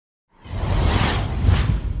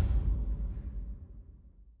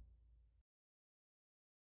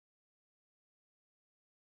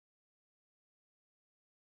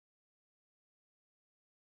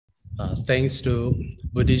Thanks to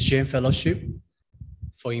Buddhist Jain Fellowship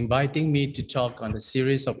for inviting me to talk on the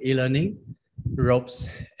series of e-learning, Ropes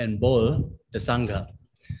and Bowl, the Sangha.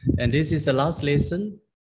 And this is the last lesson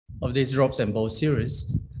of this Ropes and Bowl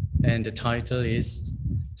series. And the title is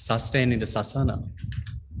Sustaining the Sasana.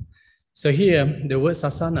 So here, the word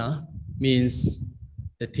Sasana means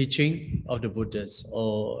the teaching of the Buddhas,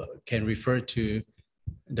 or can refer to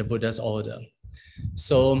the Buddha's order.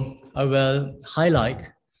 So I will highlight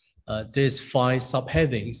these 5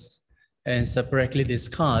 subheadings and separately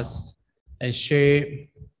discuss and share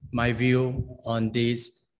my view on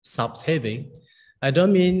this subheading. I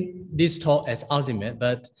don't mean this talk as ultimate,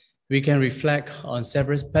 but we can reflect on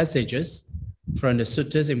several passages from the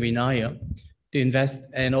suttas in Vinaya to invest,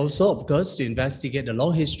 and also, of course, to investigate the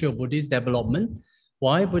long history of Buddhist development,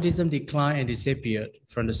 why Buddhism declined and disappeared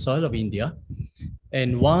from the soil of India,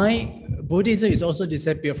 and why Buddhism is also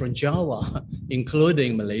disappeared from Java,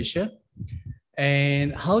 including Malaysia,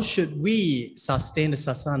 and how should we sustain the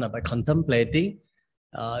Sasana by contemplating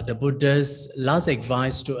the Buddha's last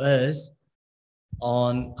advice to us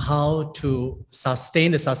on how to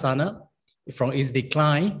sustain the Sasana from its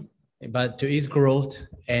decline, but to its growth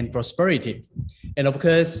and prosperity. And of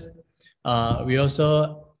course, we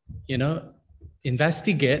also,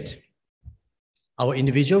 investigate our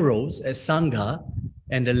individual roles as Sangha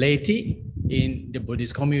and the laity in the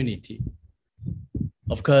Buddhist community.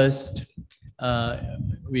 Of course,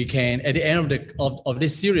 we can, at the end of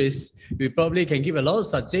this series, we probably can give a lot of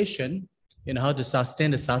suggestion in how to sustain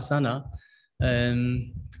the Sasana.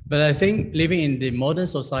 But I think living in the modern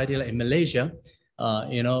society like in Malaysia,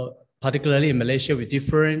 particularly in Malaysia with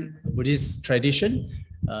different Buddhist tradition,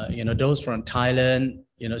 those from Thailand,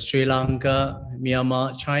 Sri Lanka,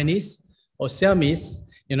 Myanmar, Chinese, or Siamese,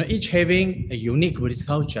 each having a unique Buddhist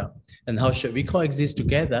culture. And how should we coexist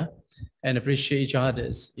together and appreciate each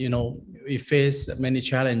other's? We face many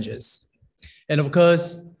challenges. And of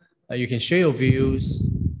course, you can share your views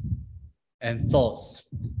and thoughts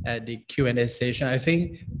at the Q&A session. I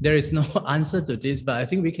think there is no answer to this, but I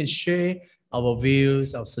think we can share our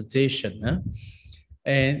views, our suggestions.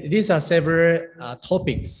 And these are several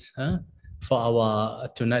topics for our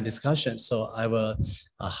tonight discussion. So I will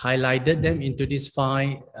highlight them into these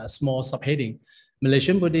 5 small subheadings.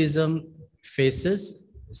 Malaysian Buddhism faces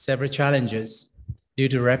several challenges due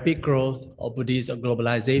to rapid growth of Buddhist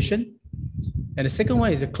globalization. And the second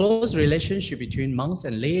one is a close relationship between monks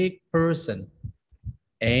and lay person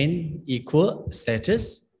and equal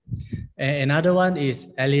status. And another one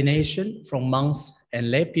is alienation from monks and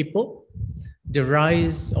lay people, the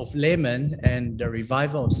rise of laymen and the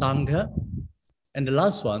revival of Sangha. And the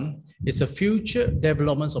last one is the future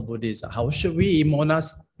developments of Buddhism. How should we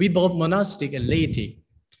both monastic and laity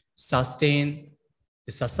sustain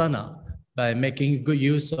the Sasana by making good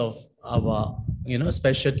use of our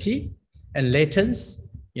specialty and latents,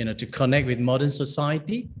 to connect with modern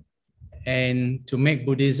society and to make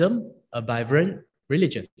Buddhism a vibrant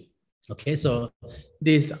religion. Okay, so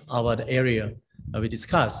these are the area we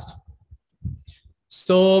discussed.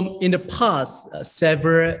 So in the past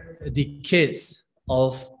several decades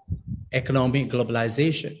of economic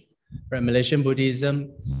globalization, Malaysian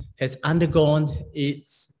Buddhism has undergone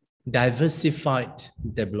its diversified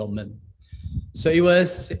development. So it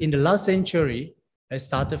was in the last century, it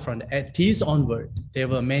started from the 80s onward. There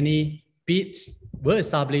were many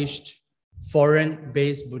established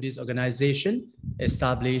foreign-based Buddhist organizations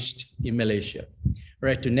established in Malaysia.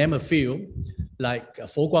 Right, to name a few, like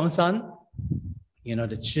Fo Guangsan,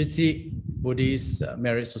 the Chiji Buddhist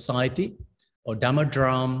Merit Society, or Dhamma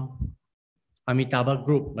Drum, Amitabha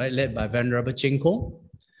Group, right, led by Venerable Cheng Kong.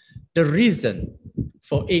 The reason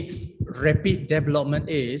for its rapid development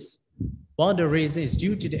is, one of the reasons is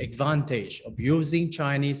due to the advantage of using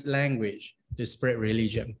Chinese language to spread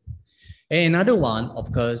religion. And another one,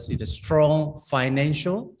 of course, is the strong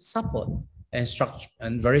financial support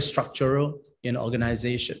and very structural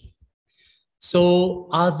organization. So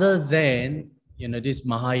other than this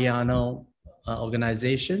Mahayana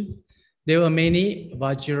organization, there were many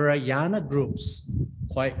Vajrayana groups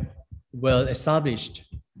quite well established,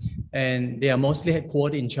 and they are mostly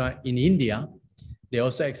headquartered in India. They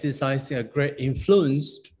also exercise a great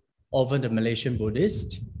influence over the Malaysian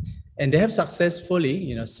Buddhists, and they have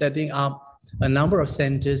successfully, setting up a number of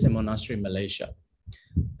centers and monasteries in Malaysia,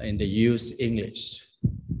 and they use English.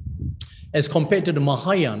 As compared to the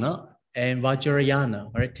Mahayana and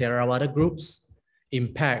Vajrayana, right, Theravada groups,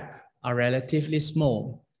 impact are relatively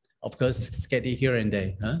small, of course, scattered here and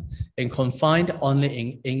there, and confined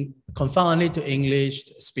only to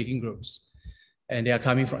English-speaking groups. And they are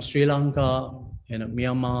coming from Sri Lanka,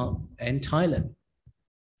 Myanmar, and Thailand.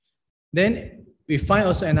 Then we find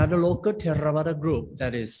also another local Theravada group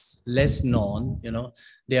that is less known.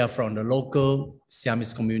 They are from the local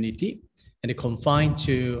Siamese community, and they confined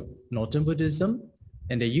to Northern Buddhism,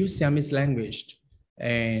 and they use Siamese language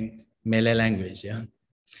and Malay language. Yeah.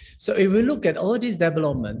 So if we look at all this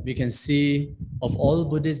development, we can see of all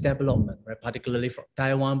Buddhist development, right? Particularly from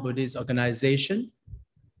Taiwan Buddhist organization,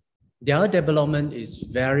 their development is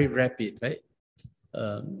very rapid, right?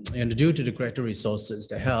 And due to the greater resources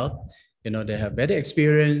they have, they have better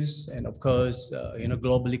experience, and of course,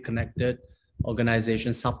 globally connected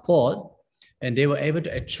organization support, and they were able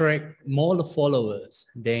to attract more followers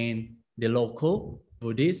than the local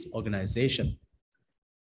Buddhist organization.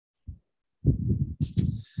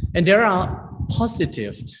 And there are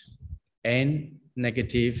positive and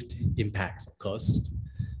negative impacts, of course.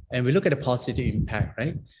 And we look at the positive impact,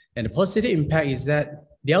 right? And the positive impact is that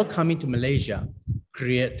they are coming to Malaysia,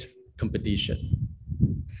 create competition.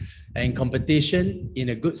 And competition, in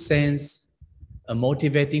a good sense, a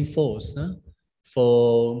motivating force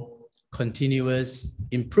for continuous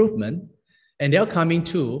improvement. And they are coming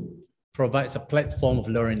to provide a platform of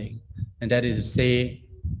learning. And that is to say,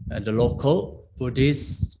 the local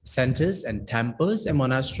Buddhist centers and temples and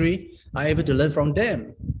monasteries are able to learn from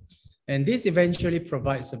them. And this eventually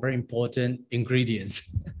provides a very important ingredients,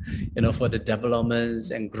 for the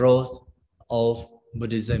developments and growth of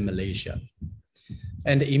Buddhism in Malaysia.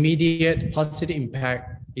 And the immediate positive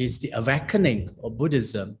impact is the awakening of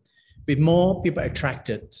Buddhism, with more people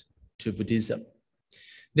attracted to Buddhism.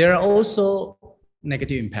 There are also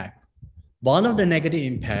negative impact. One of the negative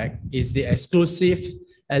impact is the exclusive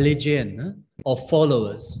allegiance of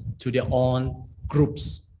followers to their own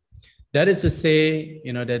groups. That is to say,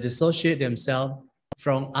 they dissociate themselves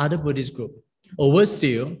from other Buddhist group, or worse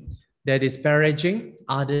still, they're disparaging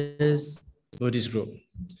others Buddhist group.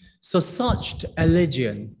 So such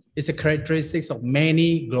allegiance is a characteristic of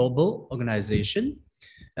many global organizations,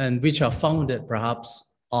 and which are founded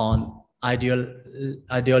perhaps on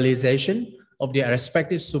idealization of their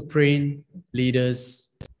respective supreme leaders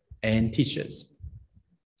and teachers.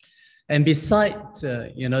 And besides,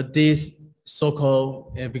 this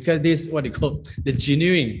so-called, because this what they call the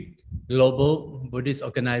genuine global Buddhist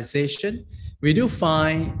organization, we do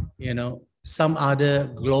find, some other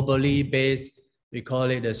globally based, we call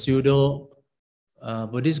it the pseudo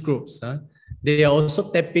Buddhist groups. They are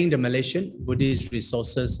also tapping the Malaysian Buddhist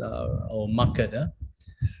resources or market.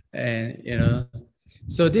 And,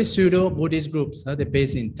 so these pseudo Buddhist groups, they're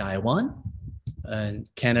based in Taiwan and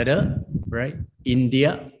Canada, right?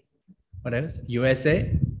 India, what else?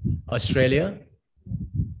 USA, Australia,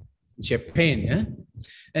 Japan,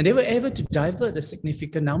 and they were able to divert a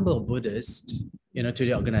significant number of Buddhists, to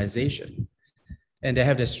the organization, and they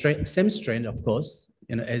have the same strength, of course,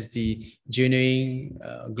 as the genuine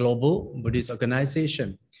global Buddhist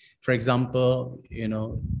organization. For example,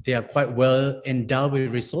 they are quite well endowed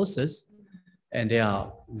with resources, and they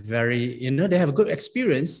are very, they have a good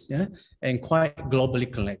experience, and quite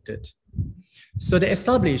globally connected. So they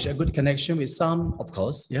establish a good connection with some, of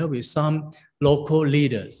course, with some local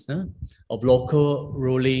leaders of local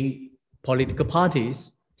ruling political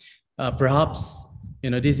parties. Perhaps,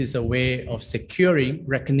 this is a way of securing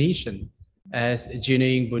recognition as a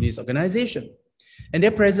genuine Buddhist organization. And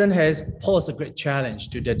their presence has posed a great challenge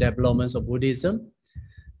to the developments of Buddhism,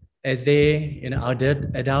 as they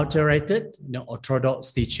adulterated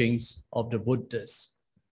orthodox teachings of the Buddhists.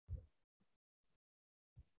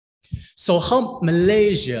 So how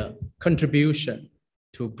Malaysia contribution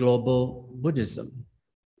to global Buddhism?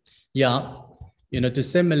 To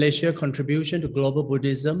say Malaysia contribution to global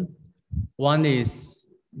Buddhism, one is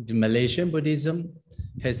the Malaysian Buddhism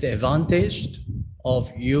has the advantage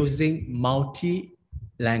of using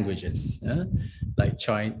multi-languages, like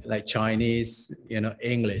Chinese,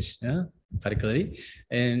 English, particularly,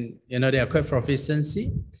 and they are quite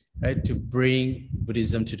proficiency, right, to bring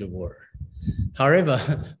Buddhism to the world.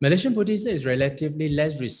 However, Malaysian Buddhism is relatively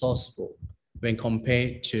less resourceful when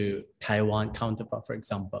compared to Taiwan counterpart, for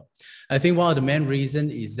example. I think one of the main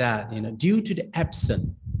reasons is that, due to the absence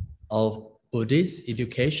of Buddhist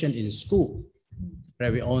education in school,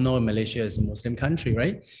 right? We all know Malaysia is a Muslim country,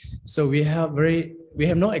 right? So we have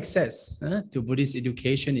no access to Buddhist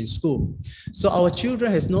education in school. So our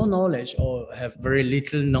children has no knowledge or have very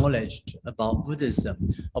little knowledge about Buddhism.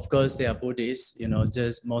 Of course, they are Buddhists,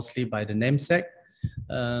 just mostly by the namesake.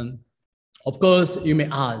 Of course, you may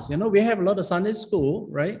ask, we have a lot of Sunday school,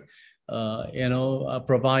 right?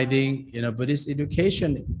 Providing, Buddhist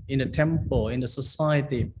education in the temple, in the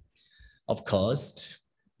society. Of course,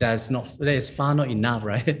 that is far not enough,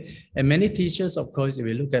 right? And many teachers, of course, if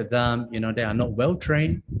we look at them, they are not well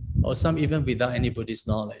trained, or some even without any Buddhist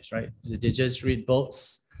knowledge, right? They just read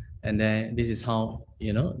books, and then this is how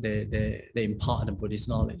they impart the Buddhist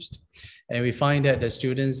knowledge. And we find that the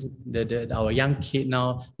students, our young kid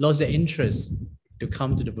now lost their interest to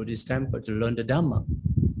come to the Buddhist temple to learn the Dhamma.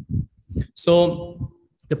 So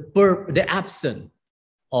the absence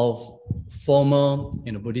of formal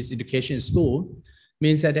Buddhist education in school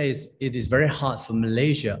means that it is very hard for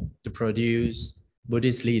Malaysia to produce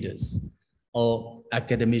Buddhist leaders or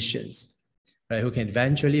academicians, right, who can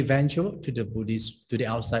eventually venture to the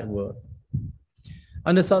outside world.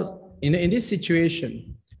 In this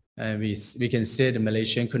situation, we can say the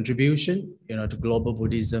Malaysian contribution, to global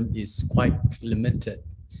Buddhism is quite limited.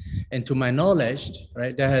 And to my knowledge,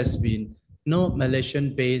 right, there has been no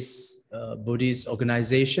Malaysian-based Buddhist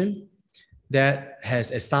organization that has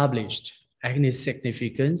established any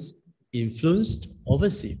significance influenced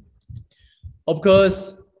overseas. Of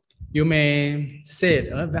course, you may say,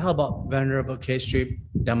 how about Venerable K.Sri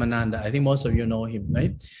Dhammananda? I think most of you know him,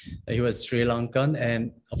 right? He was Sri Lankan,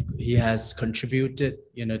 and he has contributed,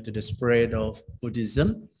 to the spread of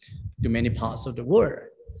Buddhism to many parts of the world.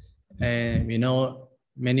 And we know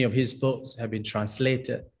many of his books have been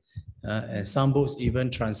translated, and some books even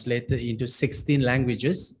translated into 16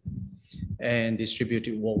 languages and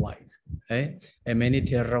distributed worldwide. Right? And many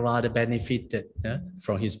Theravada benefited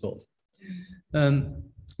from his book.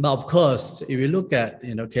 But of course, if you look at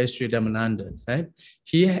K.Sri Dhammananda, right?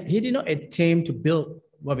 He did not attempt to build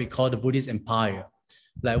what we call the Buddhist empire,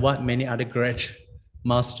 like what many other great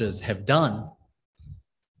masters have done.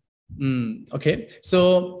 Okay,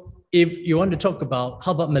 so if you want to talk about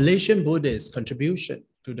how about Malaysian Buddhist contribution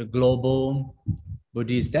to the global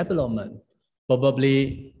Buddhist development,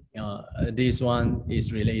 probably this one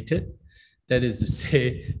is related. That is to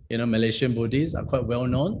say, Malaysian Buddhists are quite well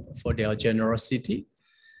known for their generosity,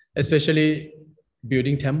 especially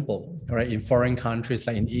building temple, right, in foreign countries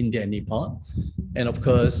like in India and Nepal, and of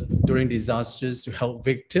course during disasters to help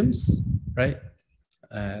victims, right?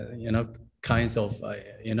 Kinds of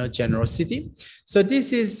generosity. So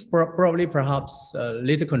this is probably perhaps a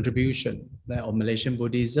little contribution of Malaysian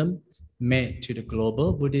Buddhism made to the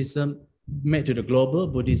global Buddhist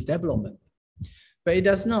development. But it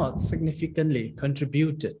does not significantly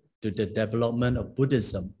contribute to the development of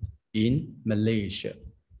Buddhism in Malaysia.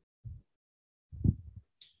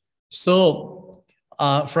 So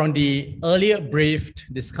from the earlier brief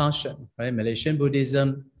discussion, right, Malaysian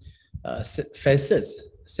Buddhism faces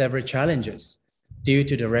several challenges due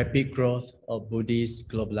to the rapid growth of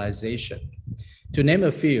Buddhist globalization. To name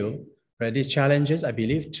a few, right, these challenges, I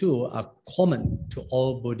believe, too, are common to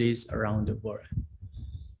all Buddhists around the world.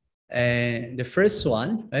 And the first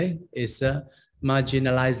one, right, is a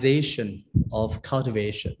marginalization of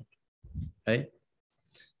cultivation, right?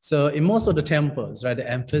 So in most of the temples, right, the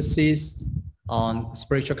emphasis on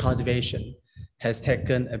spiritual cultivation has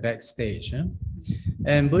taken a backstage.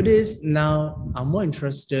 And Buddhists now are more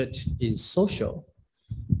interested in social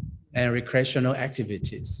and recreational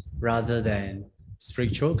activities rather than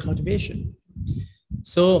spiritual cultivation.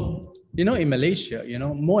 So, in Malaysia,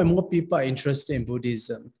 more and more people are interested in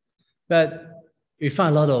Buddhism. But we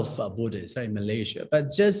find a lot of Buddhists, right, in Malaysia,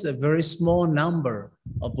 but just a very small number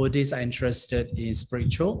of Buddhists are interested in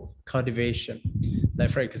spiritual cultivation. Like,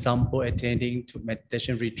 for example, attending to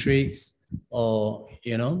meditation retreats or,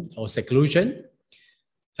 or seclusion,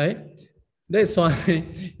 right? That's why,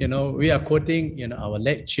 we are quoting, our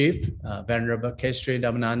late chief, Venerable K.Sri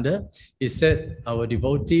Dhammananda. He said, our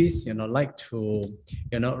devotees, like to,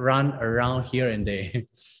 run around here and there.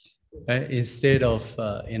 Right? Instead of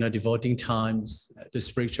devoting times to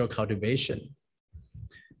spiritual cultivation.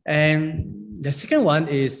 And the second one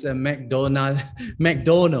is McDonald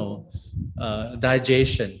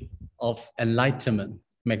digestion of enlightenment.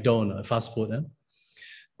 McDonald fast food.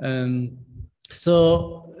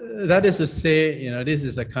 So that is to say, this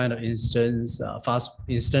is a kind of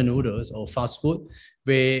instant noodles or fast food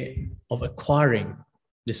way of acquiring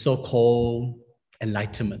the so-called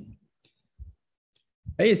enlightenment.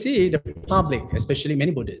 You see, the public, especially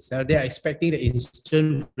many Buddhists, they are expecting the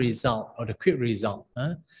instant result or the quick result.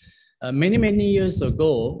 Many years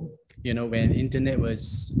ago, when internet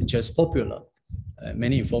was just popular,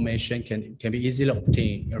 many information can be easily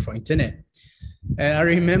obtained from internet. And I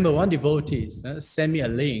remember one devotee sent me a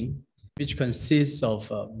link which consists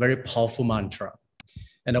of a very powerful mantra.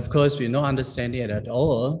 And of course, we have no understanding at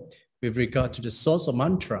all with regard to the source of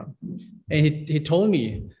mantra. And he told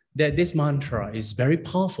me that this mantra is very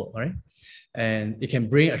powerful, right? And it can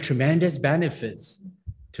bring a tremendous benefits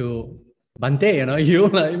to Bhante, you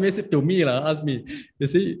message to me, ask me, you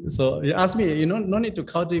see, so you ask me, no need to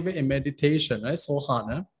cultivate a meditation, right? So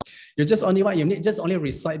hard, huh? You just only what you need, just only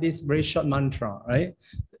recite this very short mantra, right?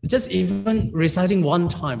 Just even reciting one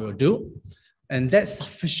time will do. And that's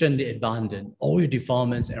sufficiently abandon all your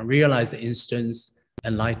defilements and realize the instant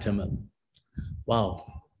enlightenment.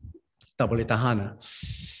 Wow.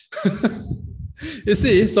 You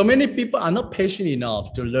see, so many people are not patient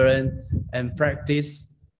enough to learn and practice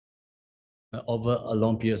over a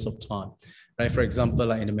long periods of time, right? For example,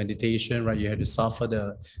 like in the meditation, right, you have to suffer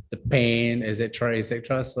the pain, etc.,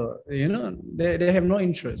 etc. So they have no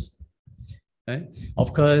interest, right?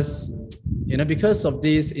 Of course, because of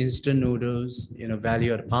these instant noodles,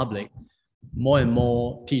 value of the public, more and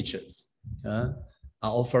more teachers are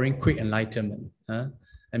offering quick enlightenment,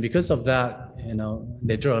 and because of that,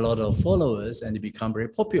 they draw a lot of followers and they become very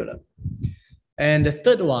popular. And the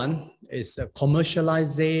third one is a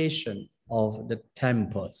commercialization of the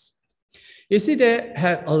temples. You see, there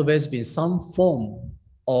had always been some form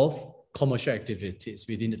of commercial activities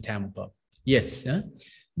within the temple. Yes,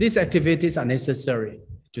 these activities are necessary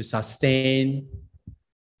to sustain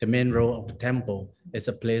the main role of the temple as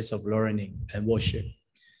a place of learning and worship.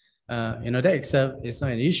 That itself is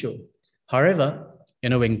not an issue. However,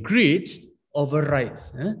 when greed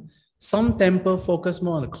overrides, some temples focus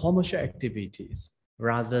more on the commercial activities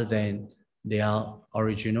rather than their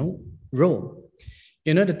original role.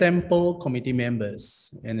 The temple committee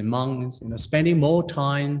members and the monks, spending more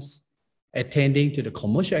times attending to the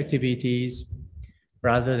commercial activities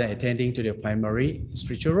rather than attending to their primary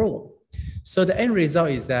spiritual role. So the end result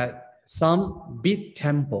is that some big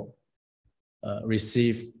temple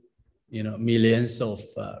receive, millions of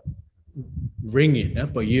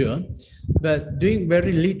ringgit per year, but doing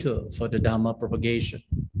very little for the Dhamma propagation,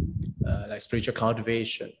 like spiritual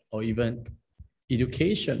cultivation or even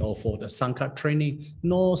education or for the Sangha training.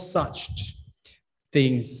 No such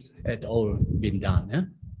things at all been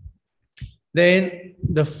done. Then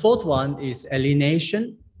the fourth one is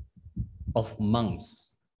alienation of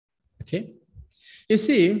monks. Okay, you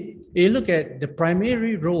see, you look at the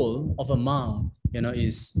primary role of a monk,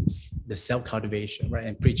 is the self-cultivation, right,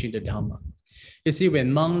 and preaching the Dhamma. You see,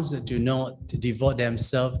 when monks do not devote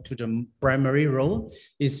themselves to the primary role,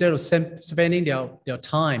 instead of spending their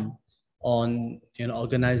time on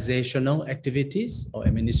organizational activities or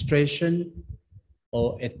administration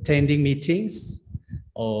or attending meetings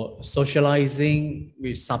or socializing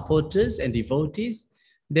with supporters and devotees,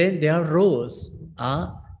 then their roles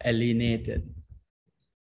are alienated.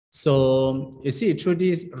 So you see, through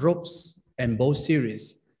these ropes and bow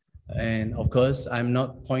series, and of course, I'm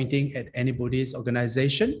not pointing at any Buddhist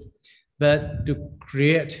organization, but to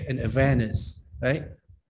create an awareness, right,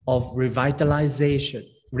 of revitalizing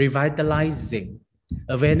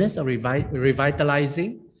awareness of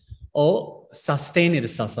revitalizing or sustaining the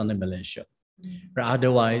Sasana in Malaysia.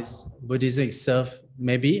 Otherwise, Buddhism itself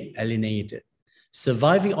may be alienated,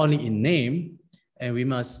 surviving only in name, and we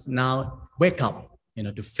must now wake up,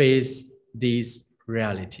 to face this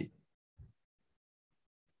reality.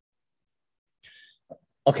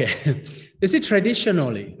 Okay, you see,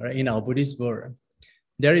 traditionally, right, in our Buddhist world,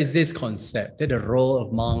 there is this concept that the role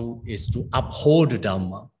of monk is to uphold the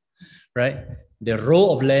Dhamma, right? The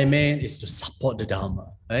role of layman is to support the Dhamma,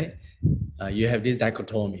 right? You have this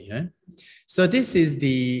dichotomy, right? So this is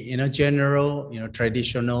the general,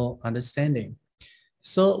 traditional understanding.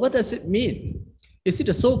 So what does it mean? You see,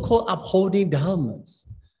 the so-called upholding Dhammas,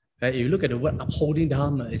 right? If you look at the word upholding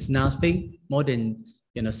Dhamma, it's nothing more than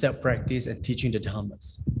self-practice and teaching the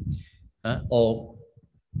Dhammas, or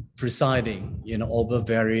presiding, over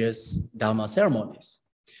various Dhamma ceremonies.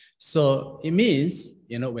 So it means,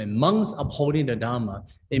 when monks upholding the Dhamma,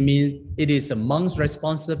 it means it is a monk's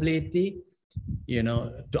responsibility,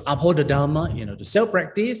 to uphold the Dhamma, to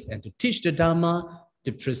self-practice and to teach the Dhamma,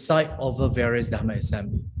 to preside over various Dhamma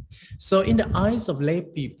assembly. So in the eyes of lay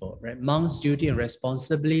people, right, monks' duty and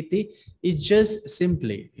responsibility is just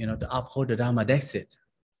simply, to uphold the Dhamma, that's it,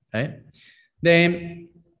 right? Then,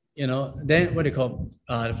 then what do you call,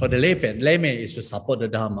 for the layman is to support the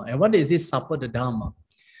Dhamma. And what is this support the Dhamma?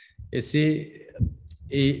 You see,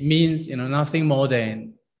 it means, nothing more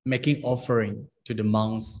than making offering to the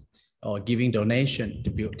monks or giving donation to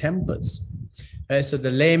build temples. Right? So the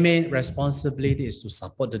layman responsibility is to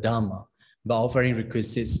support the Dhamma by offering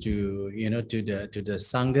requisites to, to the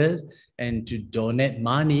sanghas and to donate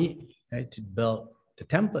money, right, to build the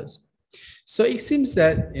temples. So it seems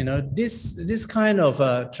that, this kind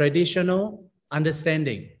of traditional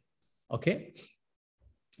understanding, okay?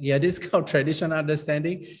 Yeah, this kind of traditional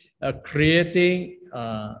understanding, creating,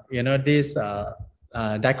 this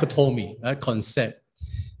dichotomy, concept.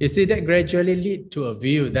 You see, that gradually lead to a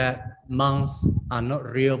view that monks are not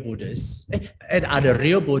real Buddhists, and are the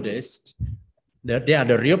real Buddhists. They are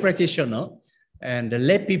the real practitioner, and the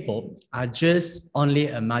lay people are just only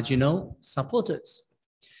a marginal supporters.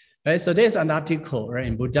 Right? So there's an article, right,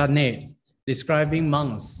 in Buddha.net describing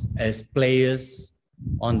monks as players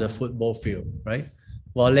on the football field, right?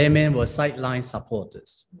 While laymen were sideline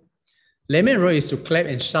supporters. Layman role is to clap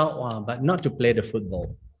and shout, but not to play the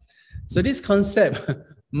football. So this concept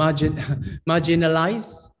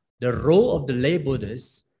marginalize the role of the lay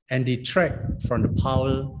Buddhists and detract from the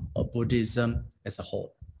power of Buddhism as a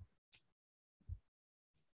whole.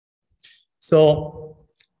 So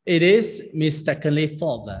it is mistakenly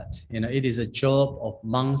thought that it is a job of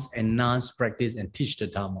monks and nuns to practice and teach the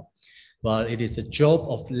Dhamma, while it is a job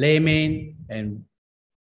of laymen and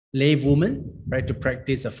lay women, right, to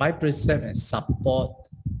practice the 5 precepts and support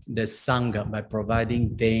the Sangha by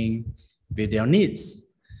providing them with their needs.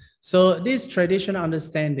 So this traditional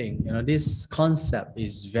understanding, this concept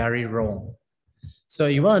is very wrong. So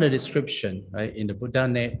in one of the description, right, in the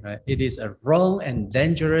Buddha.net, right, it is a wrong and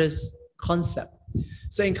dangerous concept.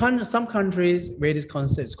 So in some countries where this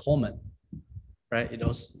concept is common, right,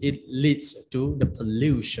 it leads to the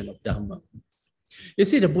pollution of Dhamma. You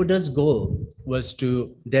see, the Buddha's goal was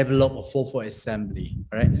to develop a fourfold assembly,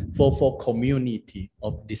 right? Fourfold community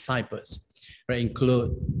of disciples, right?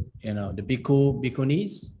 Include, the bhikkhu,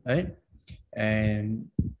 bhikkhunis, right? And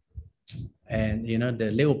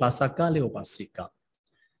the lay upasaka, lay upasika,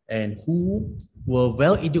 and who were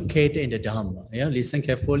well educated in the Dhamma. Listen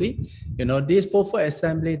carefully. This fourfold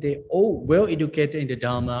assembly, they all well educated in the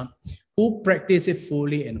Dhamma, who practice it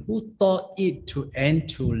fully and who taught it to and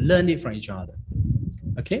to learn it from each other.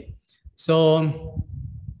 Okay, so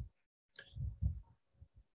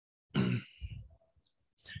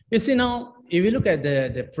you see now, if you look at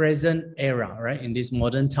the present era, right, in this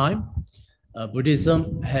modern time,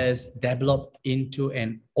 Buddhism has developed into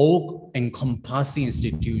an all-encompassing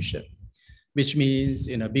institution, which means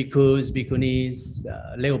bhikkhus, bhikkhunis,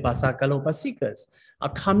 lay upasaka, lay upasikas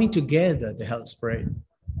are coming together to help spread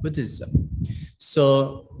Buddhism.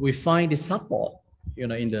 So we find the support, in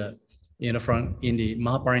the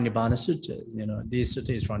Mahaparinibbana Suttas. This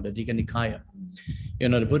sutta is from the Digha Nikaya.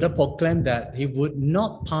 The Buddha proclaimed that he would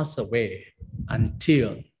not pass away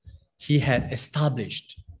until he had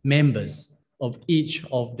established members of each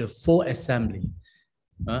of the 4 assemblies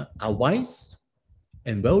are wise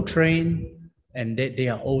and well-trained, and that they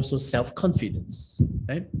are also self-confident.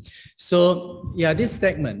 Right? So, this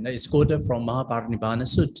statement is quoted from Mahaparinibbana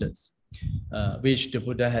Suttas, which the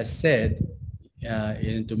Buddha has said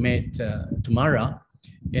to meet to Mara,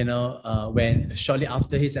 when shortly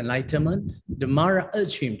after his enlightenment, the Mara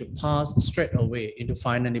urged him to pass straight away into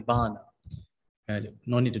final Nibbana.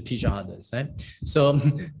 No need to teach others. Right? So,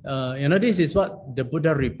 this is what the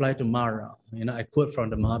Buddha replied to Mara. I quote from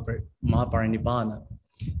the Mahaparinibbana.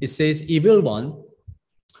 It says, "Evil one,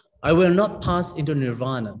 I will not pass into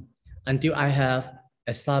Nirvana until I have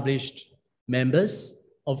established members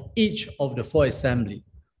of each of the 4 assemblies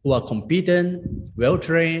who are competent,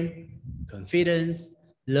 well-trained, confident,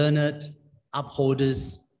 learned,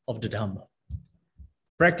 upholders of the Dhamma,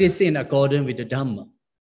 practicing in accordance with the Dhamma,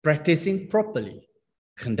 practicing properly,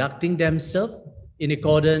 conducting themselves in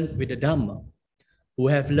accordance with the Dhamma, who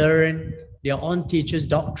have learned their own teacher's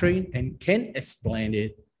doctrine and can explain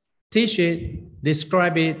it, teach it,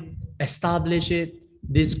 describe it, establish it,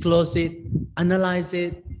 disclose it, analyze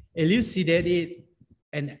it, elucidate it,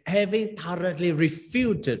 and having thoroughly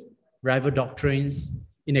refuted rival doctrines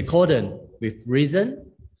in accordance with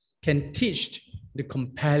reason, can teach the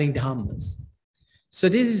compelling Dhammas." So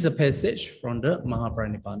this is a passage from the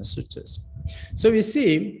Mahaparinibbana Suttas. So we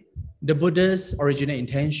see the Buddha's original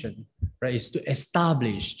intention, right, is to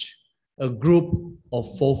establish a group of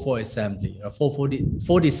fourfold assembly,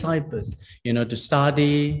 4 disciples, to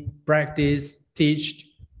study, practice, teach,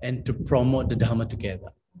 and to promote the Dhamma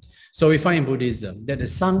together. So we find in Buddhism that the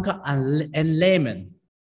Sangha and laymen,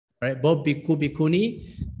 right, both bhikkhu,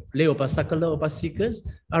 bhikkhuni, lay upasaka, lay upasikas,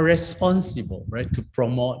 are responsible, right, to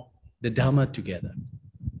promote the Dhamma together.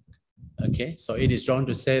 Okay, so it is wrong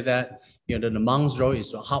to say that the monk's role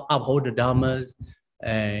is to uphold the Dhammas,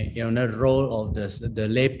 the role of the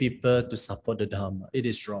lay people to support the Dhamma. It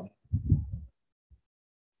is wrong.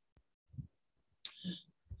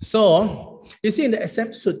 So you see in the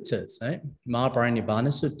accept suttas, right, Mahaparinibbana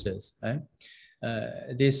Suttas, right,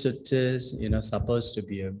 these suttas, supposed to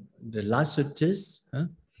be the last suttas,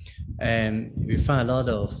 and we find a lot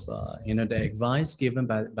of the advice given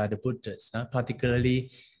by the Buddhists, particularly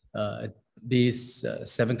these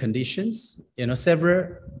 7 conditions,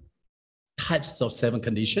 several types of 7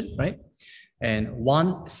 conditions, right? And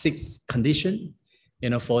 1 6 condition,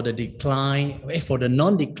 for the decline, for the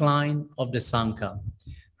non-decline of the Sangha,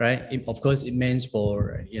 right? Of course, it means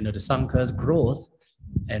for, the Sangha's growth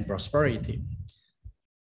and prosperity.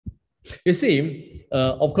 You see,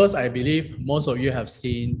 of course, I believe most of you have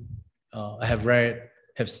seen, have read,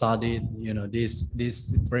 have studied,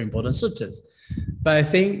 these very important suttas. But I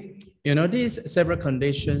think, these several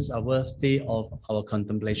conditions are worthy of our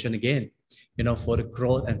contemplation again, for the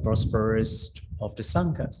growth and prosperity of the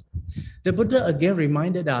Sanghas. The Buddha again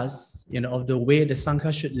reminded us, of the way the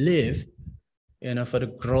Sangha should live, for the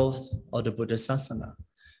growth of the Buddha Sasana.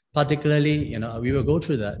 Particularly, we will go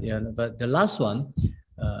through that, but the last one,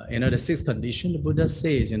 the 6th condition, the Buddha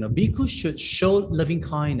says, bhikkhus should show loving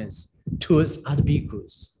kindness towards other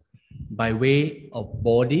bhikkhus by way of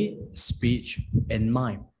body, speech, and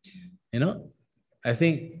mind. I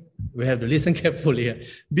think we have to listen carefully here.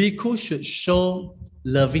 Bhikkhus should show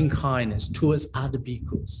loving kindness towards other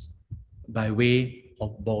bhikkhus by way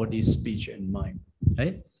of body, speech, and mind,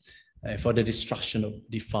 right? For the destruction of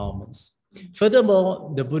defilements.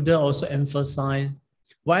 Furthermore, the Buddha also emphasized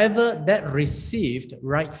whatever that received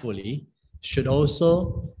rightfully should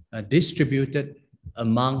also distributed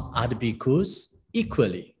among other bhikkhus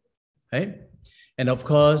equally, right? And of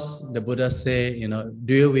course, the Buddha say,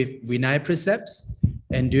 deal with Vinaya precepts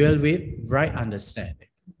and deal with right understanding.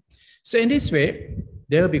 So in this way,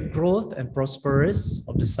 there will be growth and prosperity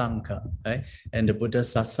of the Sangha, right? And the Buddha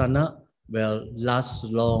Sasana will last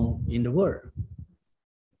long in the world.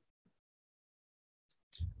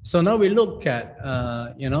 So now we look at,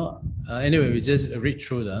 anyway, we just read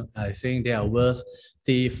through them. I think they are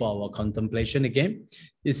worthy for our contemplation again.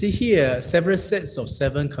 You see here, several sets of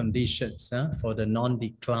 7 conditions for the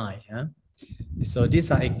non-decline. So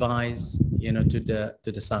these are advice, to the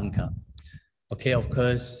Sangha. Okay, of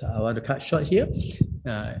course, I want to cut short here.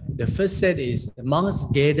 The first set is monks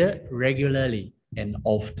gather regularly and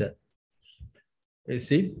often. You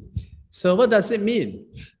see? So what does it mean?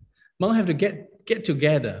 Monks have to get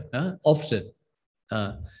together often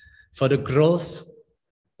for the growth,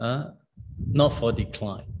 not for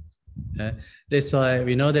decline. That's why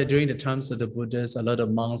we know that during the times of the Buddhas, a lot of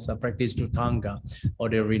monks are practiced Dhutanga or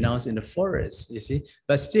they renounce in the forest, you see.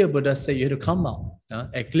 But still, Buddha said you have to come out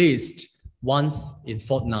at least once in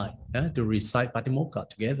fortnight to recite Patimokkha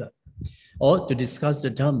together or to discuss the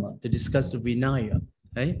Dhamma, to discuss the Vinaya,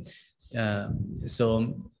 right?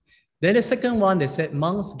 So then the second one, they said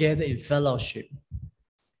monks gather in fellowship,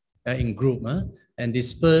 in group, and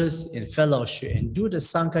disperse in fellowship and do the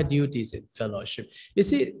Sangha duties in fellowship. You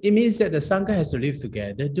see, it means that the Sangha has to live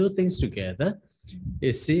together, do things together,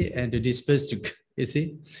 you see, and to disperse together, you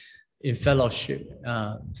see, in fellowship,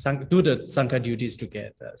 do the Sangha duties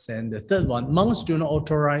together. And the third one, monks do not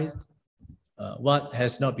authorize what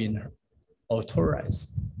has not been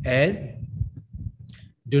authorized and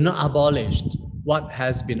do not abolish what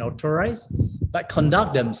has been authorized, but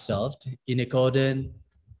conduct themselves in accordance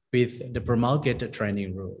with the promulgated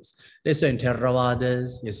training rules. That's why in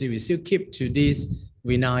Theravadas, you see, we still keep to these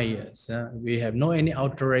Vinayas. We have no any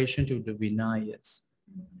alteration to the Vinayas.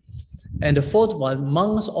 And the fourth one,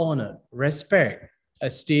 monks honor, respect,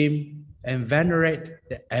 esteem, and venerate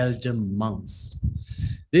the elder monks.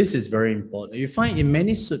 This is very important. You find in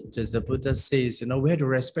many suttas, the Buddha says, we have to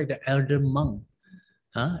respect the elder monk,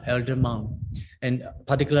 elder monk, and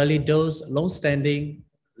particularly those long-standing,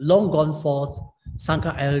 long gone forth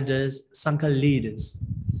Sangha elders, Sangha leaders,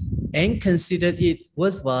 and consider it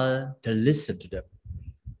worthwhile to listen to them.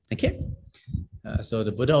 Okay? So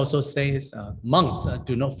the Buddha also says monks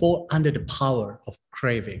do not fall under the power of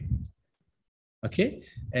craving. Okay?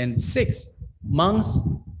 And 6, monks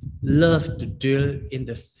love to dwell in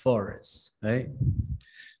the forest, right?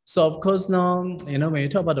 So of course now, when you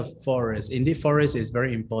talk about the forest, indeed forest is a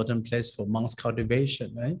very important place for monks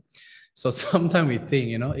cultivation, right? So sometimes we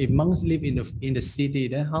think, if monks live in the city,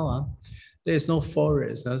 then how? There is no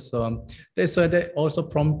forest. So that's why that also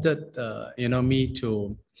prompted, me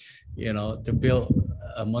to, to build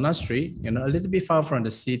a monastery, a little bit far from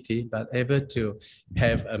the city, but able to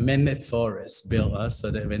have a man-made forest built,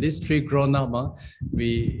 so that when this tree grown up,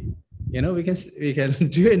 we can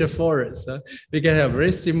dwell in the forest. We can have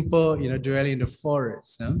very simple, dwelling in the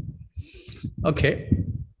forest. Okay.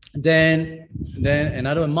 Then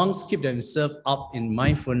another one, monks keep themselves up in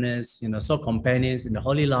mindfulness, so companions in the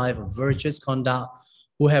holy life of virtuous conduct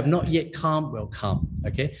who have not yet come will come,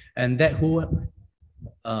 okay? And they who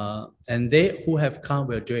have come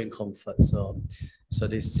will dwell in comfort. So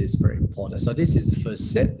this is very important. So this is the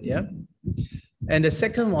first set, yeah? And the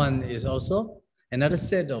second one is also another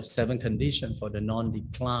set of 7 conditions for the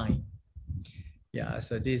non-decline. Yeah,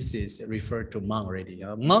 so this is referred to monk already.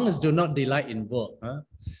 Monks do not delight in work,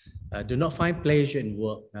 do not find pleasure in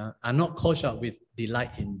work, are not caught up with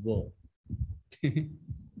delight in work.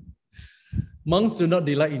 Monks do not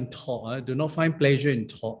delight in thought, do not find pleasure in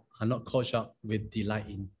thought, are not caught up with delight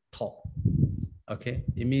in thought. Okay,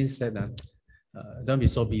 it means that don't be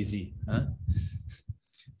so busy.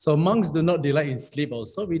 So monks do not delight in sleep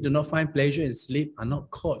also. We do not find pleasure in sleep, are not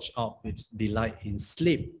caught up with delight in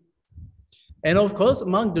sleep. And of course,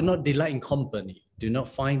 monks do not delight in company, do not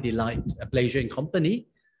find pleasure in company,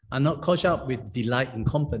 are not caught up with delight in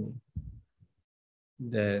company.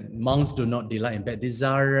 The monks do not delight in bad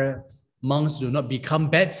desire. Monks do not become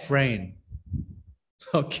bad friend.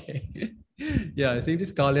 Okay. Yeah, I think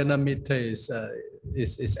this Kalyana Mitta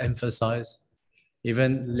is emphasized.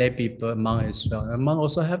 Even lay people, monk as well. A monk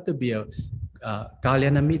also have to be a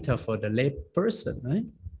Kalyana Mitta for the lay person, right?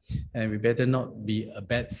 And we better not be a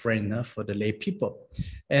bad friend for the lay people.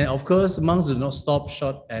 And of course, monks do not stop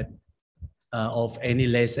short at of any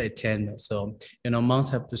less attainment. So, monks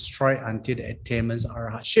have to strive until the attainments are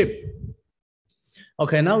hardship.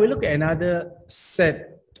 Okay, now we look at another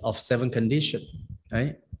set of 7 conditions,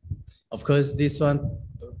 right? Of course, this one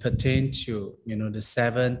pertains to, the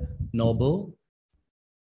 7 noble,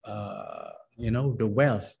 the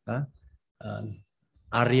wealth,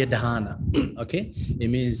 Arya Dharana. Okay, it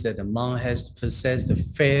means that the monk has to possess the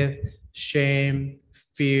faith, shame,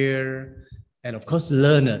 fear, and of course,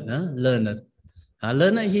 learned.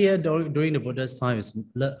 Learned here during the Buddha's time is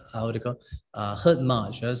heard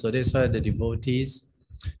much. So that's why the devotees,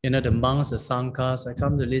 the monks, the sanghas, I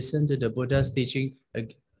come to listen to the Buddha's teaching,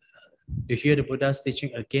 to hear the Buddha's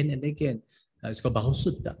teaching again and again. It's called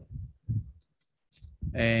Bahusutta.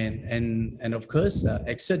 And of course,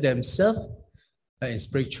 exert themselves in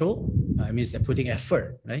spiritual, means they're putting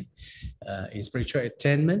effort, right? In spiritual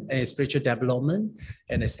attainment and spiritual development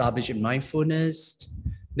and establishing mindfulness,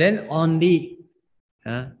 then only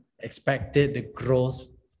expected the growth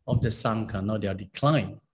of the Sangha, not their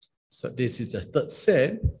decline. So this is the third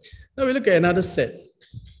set. Now we look at another set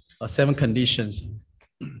of 7 conditions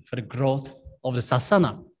for the growth of the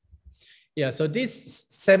Sasana. Yeah, so this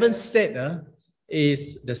 7th set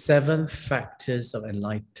is the 7 factors of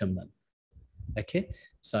enlightenment. Okay,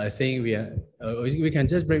 so I think we can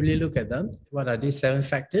just briefly look at them. What are these 7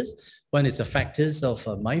 factors? One is the factors of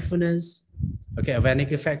mindfulness. Okay,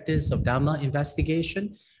 Avantika factors of Dhamma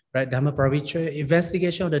investigation, right? Dhamma pravicharya,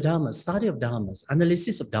 investigation of the Dhamma, study of Dhammas,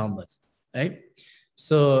 analysis of Dhammas, right?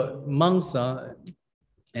 So monks are,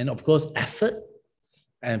 and of course, effort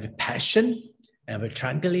and with passion and with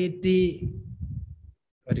tranquility,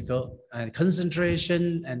 and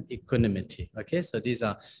concentration and equanimity. Okay, so these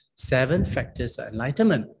are 7 factors of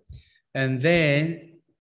enlightenment. And then,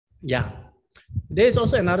 there's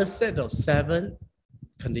also another set of 7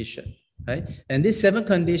 conditions, right? And these 7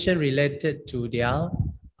 conditions related to their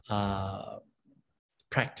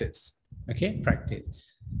practice. Okay, practice.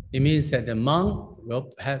 It means that the monk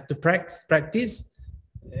will have to practice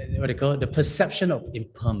the perception of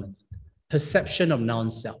impermanence, perception of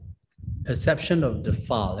non-self, perception of the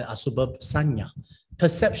foul, asubha sanya,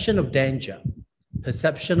 perception of danger,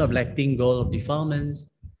 perception of letting go of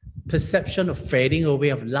defilements, perception of fading away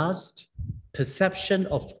of lust, perception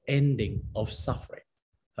of ending of suffering.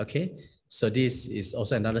 Okay, so this is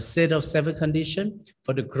also another set of 7 conditions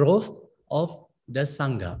for the growth of the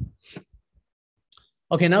Sangha.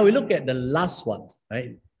 Okay, now we look at the last one,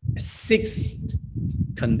 right? 6th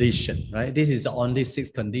condition, right? This is the only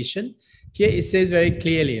 6th condition. Here it says very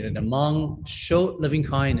clearly that the monk showed loving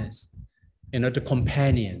kindness, to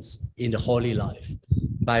companions in the holy life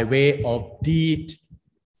by way of deed.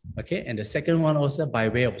 Okay, and the second one also by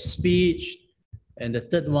way of speech, and the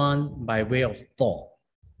third one by way of thought.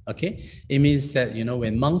 Okay, it means that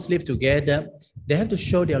when monks live together, they have to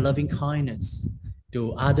show their loving kindness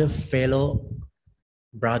to other fellow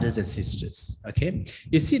brothers and sisters. Okay,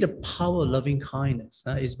 you see the power of loving kindness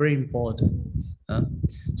is very important.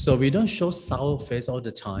 So we don't show sour face all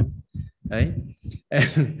the time, right?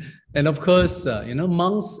 And of course,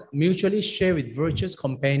 monks mutually share with virtuous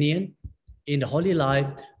companion in the holy life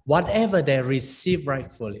whatever they receive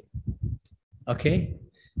rightfully. Okay,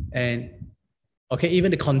 and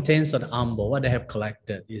even the contents of the ambo, what they have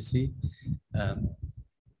collected, you see.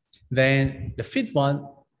 Then the 5th one,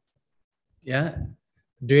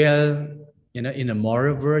 dwell, in a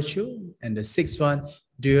moral virtue, and the 6th one,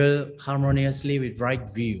 dwell harmoniously with right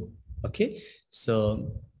view. Okay,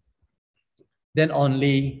 so then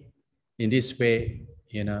only in this way,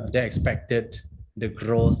 they're expected the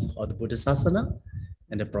growth of the Buddha Sasana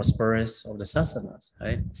and the prosperous of the Sasanas,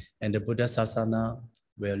 right? And the Buddha Sasana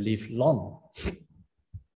will live long.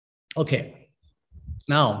 Okay,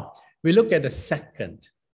 now we look at the second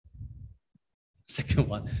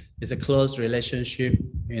one is a close relationship,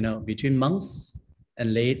 between monks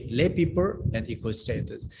and lay people and equal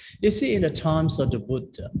status. You see, in the times of the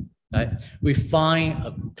Buddha, right, we find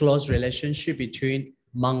a close relationship between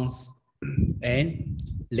monks and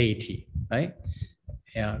laity, right?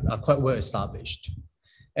 Are quite well established.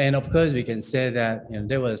 And of course, we can say that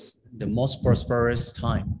there was the most prosperous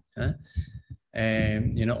time,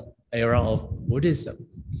 and era of Buddhism.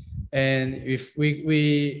 And if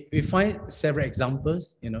we find several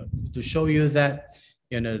examples, to show you that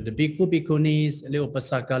the bhikkhu, bhikkhunis, lay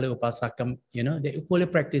upasaka, they equally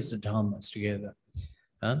practice the dhammas together.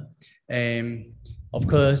 And of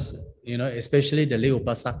course, especially the lay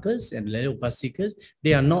upasakas and lay upasikas,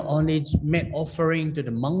 they are not only made offering to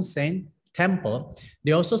the monks and temple,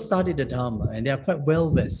 they also study the Dhamma, and they are quite well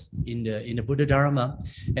versed in the Buddha Dharma.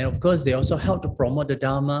 And of course, they also help to promote the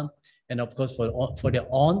Dhamma, and of course, for their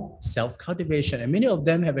own self-cultivation. And many of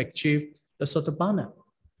them have achieved the Sotapanna,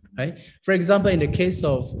 right? For example, in the case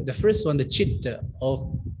of the first one, the Chitta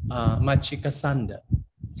of Machikasanda.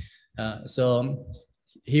 So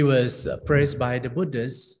he was praised by the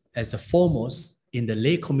Buddhists as the foremost in the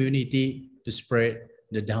lay community to spread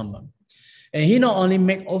the Dhamma. And he not only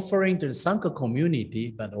make offering to the Sangha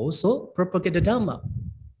community, but also propagate the Dhamma,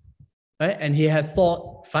 right? And he had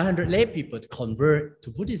taught 500 lay people to convert to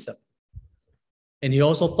Buddhism. And he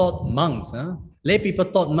also taught monks, lay people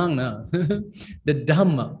taught monks, the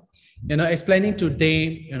Dhamma, explaining to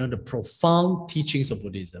them, the profound teachings of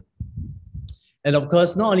Buddhism. And of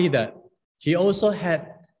course, not only that, he also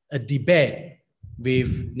had a debate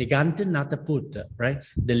with Niganta Nataputta, right?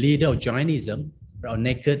 The leader of Jainism, or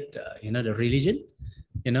naked, the religion,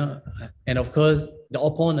 and of course, the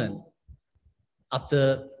opponent,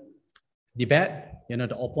 after debate,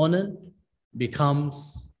 the opponent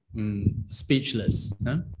becomes speechless.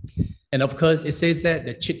 And of course, it says that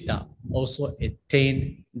the Chitta also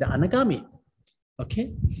attained the Anagami.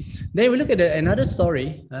 Okay. Then we look at another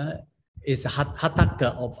story, is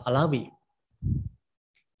Hataka of Alavi.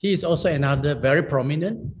 He is also another very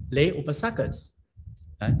prominent lay upasakas.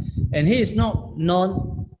 And he is not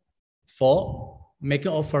known for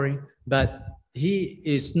making offering, but he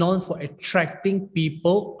is known for attracting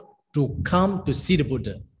people to come to see the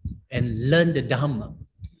Buddha and learn the Dhamma.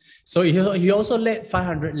 So he also led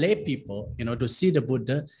 500 lay people, to see the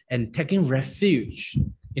Buddha and taking refuge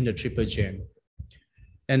in the Triple Gem.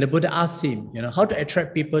 And the Buddha asked him, how to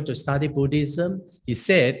attract people to study Buddhism. He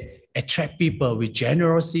said, attract people with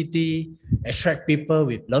generosity, attract people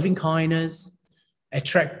with loving kindness,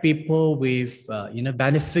 attract people with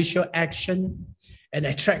beneficial action, and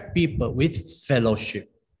attract people with fellowship.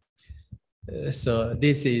 So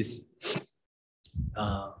this is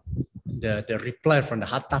the reply from the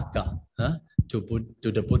Hataka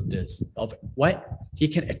to the Buddhists of what he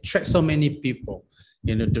can attract so many people,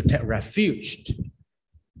 to take refuge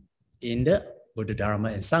in the Buddha Dharma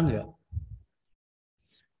and Sangha.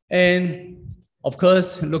 And of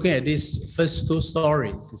course, looking at these first two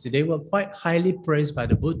stories, you see, they were quite highly praised by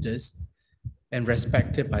the Buddhists and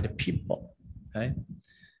respected by the people, right?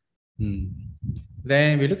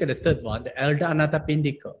 Then we look at the third one, the elder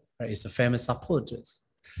Anathapindika, right? It's a famous supporters,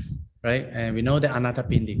 right? And we know that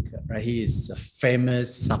Anathapindika, right? He is a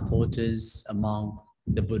famous supporters among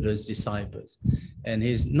the Buddha's disciples. And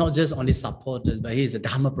he's not just only supporters, but he's a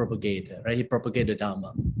Dhamma propagator, right? He propagated the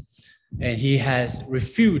Dhamma. And he has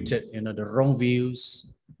refuted, the wrong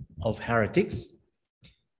views of heretics.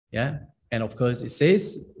 Yeah. And of course, it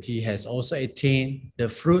says he has also attained the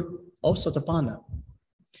fruit of Sotapanna.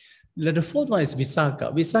 The fourth one is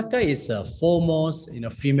Visakha. Visakha is a foremost,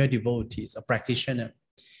 female devotee, a practitioner.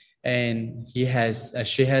 And she has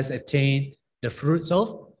attained the fruits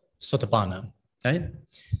of Sotapanna, right?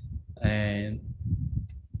 And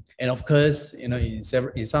of course, in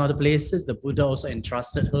some other places, the Buddha also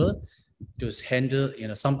entrusted her to handle,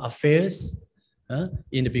 some affairs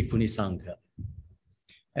in the Bhikkhuni Sangha.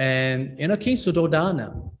 And, King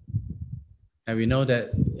Suddhodana, and we know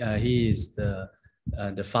that he is the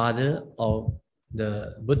father of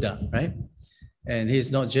the Buddha, right? And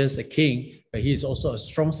he's not just a king, but he's also a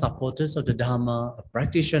strong supporter of the Dhamma, a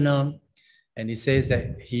practitioner. And he says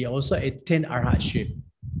that he also attained arhatship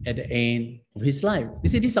at the end of his life. You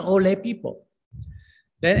see, these are all lay people.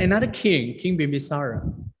 Then another king, King Bimbisara.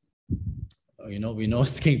 We know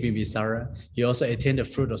King Bimbisara. He also attained the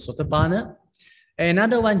fruit of Sotapanna. And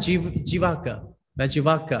another one, Jivaka. But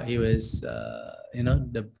Jivaka, he was,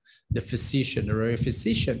 the physician, the royal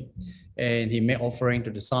physician, and he made offering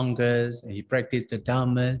to the sanghas, and he practiced the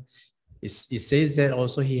Dhamma. It says that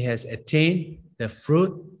also he has attained the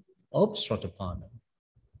fruit of Sotapanna.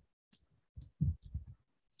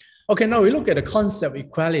 Okay, now we look at the concept of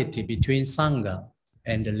equality between Sangha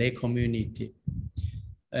and the lay community.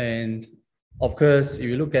 And of course, if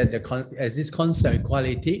you look at this concept of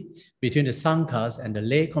equality between the Sanghas and the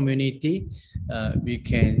lay community, we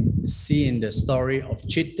can see in the story of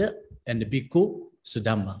Chitta and the Bhikkhu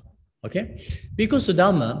Sudhamma. Okay, Bhikkhu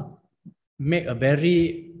Sudhamma made a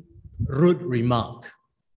very rude remark,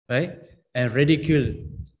 right, and ridicule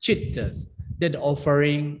Chittas that the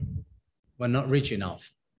offering were not rich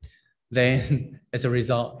enough. Then, as a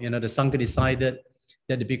result, the Sangha decided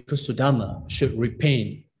that the Bhikkhu Sudhamma should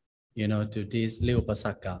repay, to this lay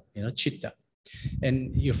upasaka, Chitta.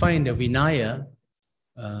 And you find the Vinaya,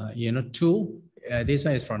 two. This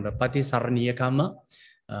one is from the Patisaraniya Karma.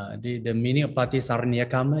 The meaning of Patisaraniya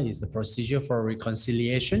Karma is the procedure for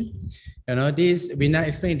reconciliation. This Vinaya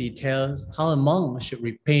explain details how a monk should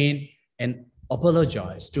repent and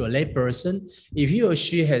apologize to a lay person if he or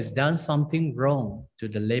she has done something wrong to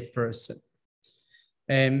the lay person.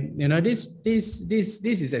 And this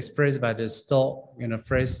is expressed by the stock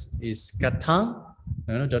phrase is katang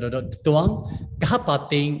tuang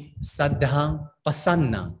kahapating sadhang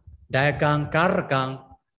pasanang dagang karakang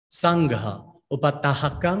sangha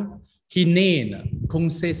upatahakang hinena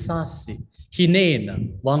kungse sasi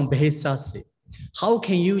hinena wang behesasi. How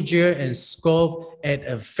can you jeer and scoff at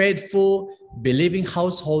a faithful, believing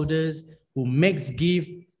householders who makes gift,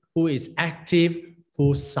 who is active,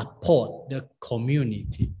 who support the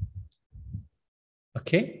community?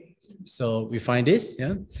 Okay, so we find this,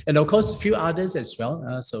 yeah, and of course a few others as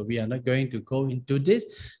well. So we are not going to go into this,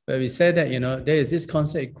 but we said that there is this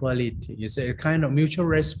concept of equality. It's a kind of mutual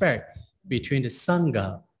respect between the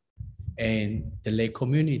Sangha and the lay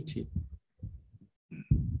community.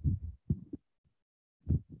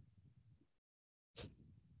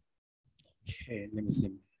 Okay, let me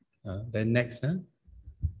see. Then next, let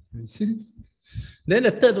me see. Then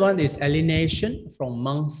the third one is alienation from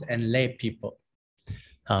monks and lay people.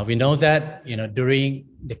 We know that during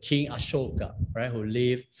the King Ashoka, right, who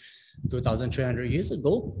lived 2,300 years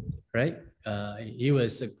ago, right? He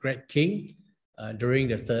was a great king during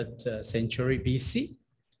the 3rd century BC.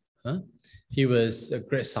 He was a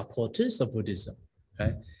great supporter of Buddhism,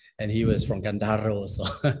 right? And he was from Gandhara also.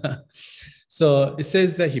 So it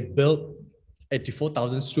says that he built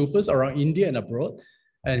 84,000 stupas around India and abroad.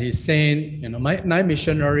 And he sent 9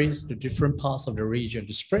 missionaries to different parts of the region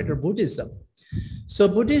to spread the Buddhism. So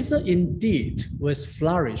Buddhism indeed was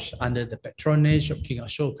flourished under the patronage of King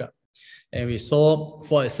Ashoka. And we saw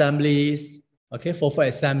 4 assemblies, okay, 4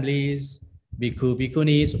 assemblies, bhikkhu,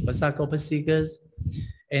 bhikkhunis, upasaka, upasikas,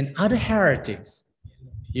 and other heretics.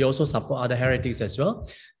 He also supported other heretics as well.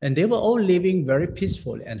 And they were all living very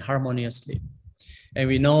peacefully and harmoniously. And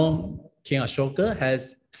we know King Ashoka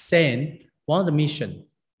has sent one of the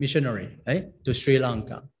missionary, right, to Sri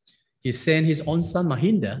Lanka. He sent his own son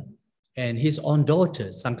Mahinda and his own daughter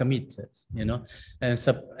Sanghamitas,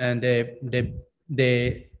 and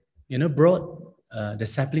they brought the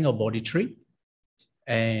sapling of Bodhi tree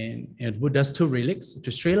and Buddha's 2 relics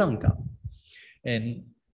to Sri Lanka. And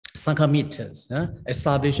Sanghamitas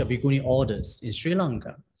established a Bhikkhuni orders in Sri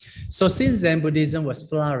Lanka. So since then, Buddhism was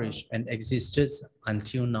flourished and existed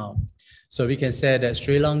until now. So we can say that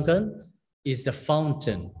Sri Lanka is the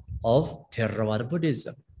fountain of Theravada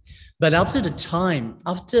Buddhism. But after the times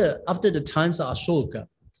of Ashoka,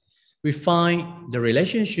 we find the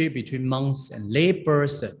relationship between monks and lay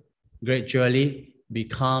person gradually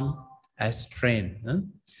become strained.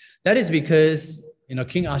 That is because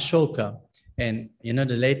King Ashoka and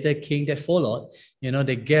the later king that followed,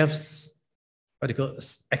 they gave what they call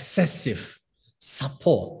excessive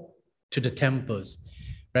support to the temples,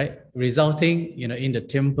 right? Resulting, in the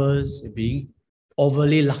temples being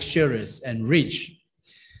overly luxurious and rich.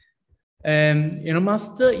 And,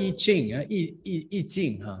 Master Yi Jing, he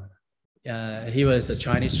was a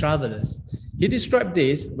Chinese traveler. He described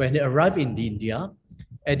this when he arrived in India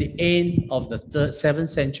at the end of the 7th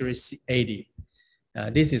century AD.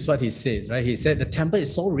 This is what he says, right? He said, the temple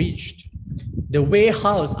is so rich. The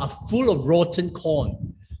warehouses are full of rotten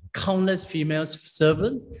corn, countless female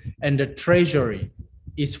servants, and the treasury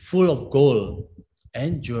is full of gold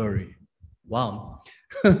and jewelry. Wow.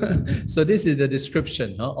 So this is the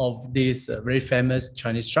description of these very famous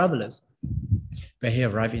Chinese travelers when he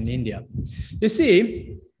arrived in India. You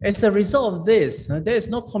see, As a result of this, there is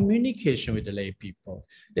no communication with the lay people.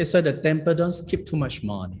 That's why the temple don't keep too much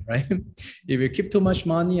money, right? If you keep too much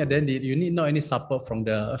money, then you need not any support from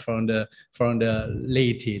the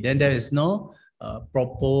laity. Then there is no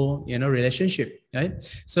proper relationship, right?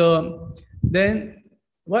 So then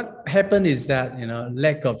what happened is that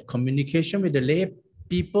lack of communication with the lay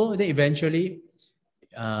people. Then eventually,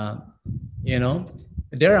 there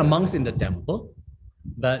are monks in the temple,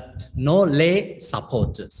 but no lay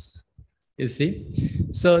supporters, you see.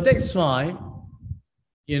 So that's why,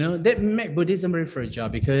 that make Buddhism very fragile,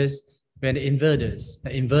 because when the invaders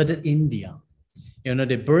invaded India,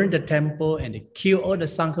 they burned the temple and they killed all the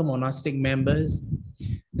Sangha monastic members.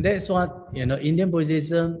 That's what, Indian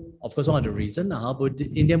Buddhism, of course, one of the reasons how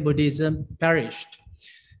Indian Buddhism perished.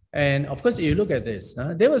 And of course, if you look at this,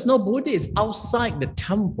 there was no Buddhists outside the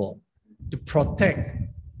temple to protect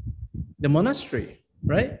the monastery.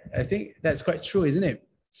 Right? I think that's quite true, isn't it?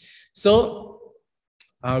 So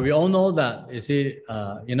we all know that, you see,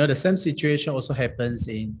 the same situation also happens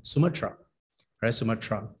in Sumatra, right?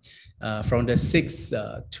 Sumatra. From the 6th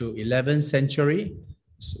to 11th century,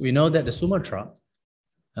 we know that the Sumatra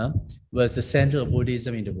was the center of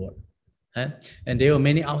Buddhism in the world. And there were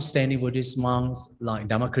many outstanding Buddhist monks like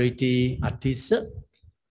Dhammakriti, Atisa,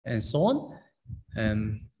 and so on.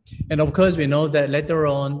 And of course, we know that later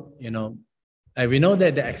on, we know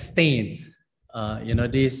that the extent,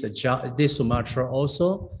 this Sumatra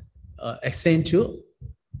also extend to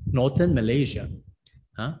northern Malaysia,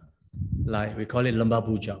 like we call it Lembah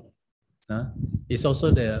Bujang. It's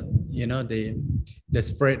also the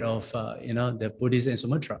spread of the Buddhism in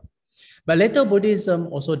Sumatra. But later Buddhism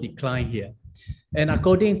also declined here, and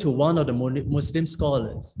according to one of the Muslim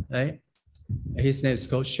scholars, right, his name is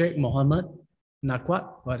called Sheikh Muhammad Nakwat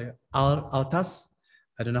Altas.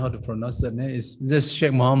 I don't know how to pronounce that name. It's just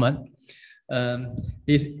Sheikh Muhammad.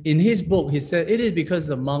 In his book, he said it is because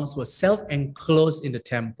the monks were self-enclosed in the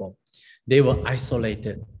temple. They were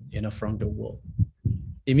isolated, from the world.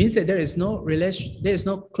 It means that there is no relation, there is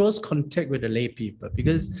no close contact with the lay people,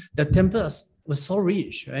 because the temple was so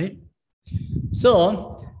rich, right?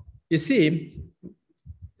 So you see,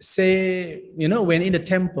 when in the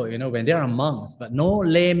temple, when there are monks, but no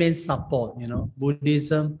laymen support,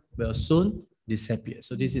 Buddhism will soon disappear.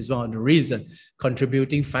 So this is one of the reasons,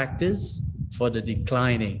 contributing factors for the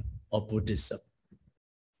declining of Buddhism.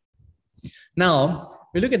 Now,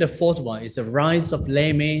 we look at the fourth one, is the rise of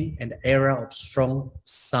laymen and the era of strong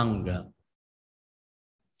Sangha.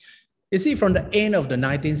 You see, from the end of the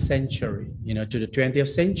 19th century, to the 20th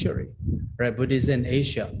century, right, Buddhism in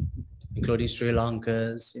Asia, including Sri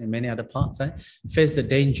Lanka and many other parts, faced the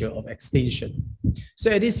danger of extinction.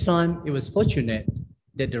 So at this time, it was fortunate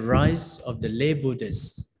that the rise of the lay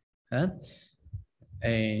Buddhists and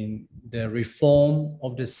the reform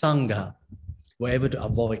of the Sangha were able to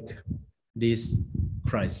avoid this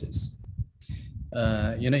crisis.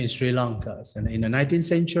 In Sri Lanka, and in the 19th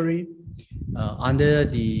century, under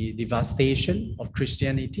the devastation of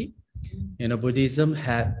Christianity, Buddhism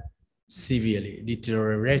had severely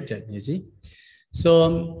deteriorated, you see.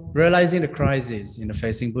 So realizing the crisis,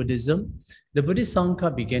 facing Buddhism, the Buddhist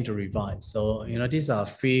Sangha began to revive. So, these are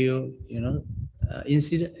few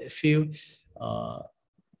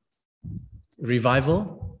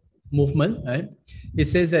revival movement, right? It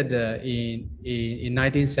says that in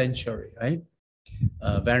 19th century, right,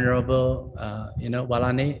 Venerable,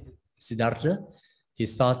 Walane Siddhartha, he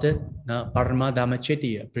started Parama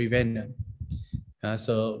Dhammachettiya Privena,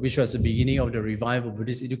 which was the beginning of the revival of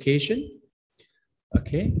Buddhist education.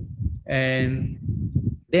 Okay, and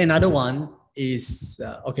then another one is,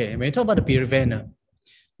 when you talk about the Pirivena,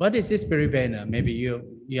 what is this Pirivena? Maybe you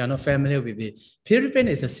are not familiar with it. Pirivena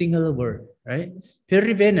is a singular word, right?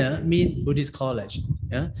 Pirivena means Buddhist college,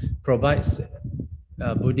 provides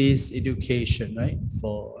Buddhist education, right,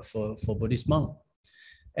 for Buddhist monk.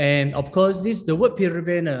 And of course, the word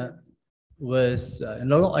Pirivena was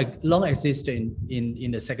long existed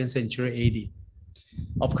in the 2nd century AD.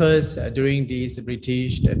 Of course, during this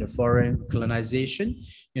British and the foreign colonization,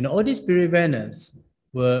 all these Pirivenas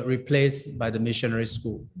were replaced by the missionary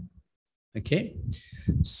school. Okay,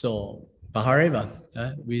 so, but however,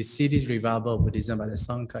 we see this revival of Buddhism by the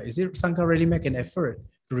Sangha. Is it Sangha really make an effort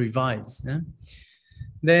to revise?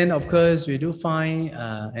 Then, of course, we do find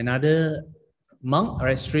another monk,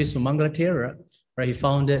 right, Sri Sumangalathera, right? He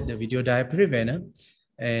founded the Vidyodaya Pirivena,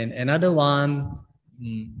 and another one,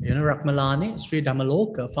 Rakmalani, Sri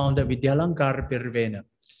Dhammaloka, founded Vidyalankara Pirivena.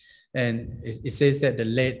 And it says that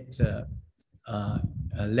the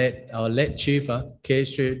our late chief, K.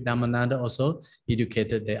 Sri Dhammananda, also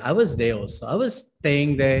educated there. I was there also. I was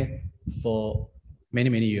staying there for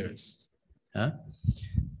many years.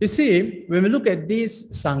 You see, when we look at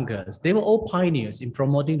these Sanghas, they were all pioneers in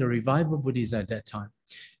promoting the revival Buddhism at that time.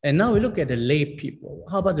 And now we look at the lay people.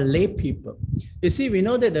 How about the lay people? You see, we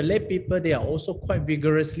know that the lay people, they are also quite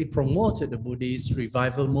vigorously promoted the Buddhist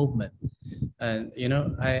revival movement. And, you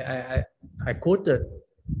know, I quoted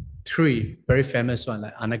 3 very famous ones,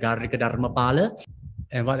 like Anagarika Dhammapala,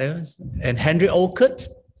 and what else? And Henry Olcott.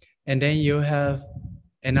 And then you have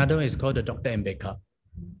another one is called the Dr. Mbeka.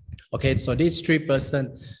 Okay, so these 3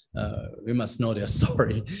 persons, we must know their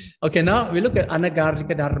story. Okay, now we look at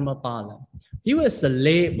Anagarika Dhammapala. He was a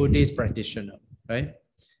lay Buddhist practitioner, right?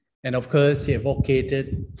 And of course, he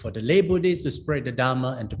advocated for the lay Buddhists to spread the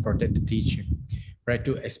Dhamma and to protect the teaching, right?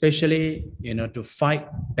 To especially, you know, to fight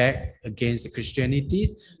back against the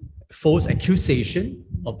Christianity's false accusation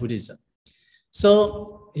of Buddhism.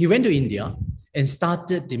 So he went to India and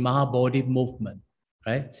started the Mahabodhi movement,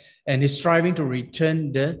 right? And he's striving to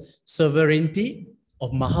return the sovereignty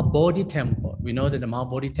of Mahabodhi Temple. We know that the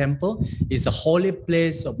Mahabodhi Temple is a holy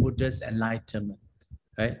place of Buddha's enlightenment,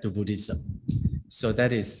 right, to Buddhism. So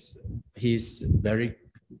that is his very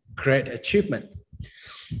great achievement.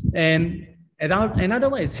 And another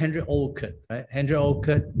one is Henry Olcott, right? Henry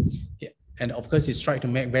Olcott, and of course, he's trying to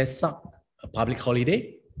make Vesak a public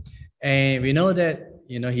holiday. And we know that,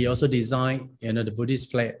 you know, he also designed, you know, the Buddhist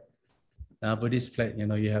flag. Buddhist flag, you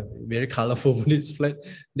know, you have very colorful Buddhist flag.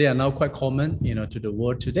 They are now quite common, you know, to the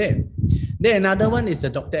world today. Then another one is the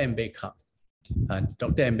Dr. Mbeka.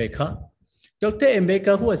 Dr. Mbeka. Dr.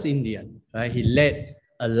 Mbeka, who was Indian, right? He led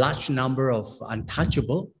a large number of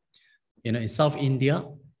untouchable, you know, in South India,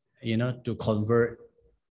 you know, to convert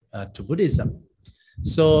to Buddhism.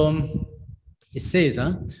 So it says,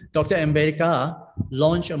 Dr. Mbeka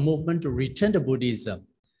launched a movement to return to Buddhism.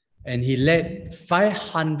 And he led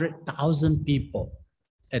 500,000 people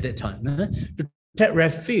at that time to take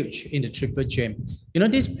refuge in the Triple Gem. You know,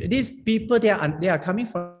 these people, they are coming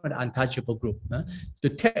from the untouchable group to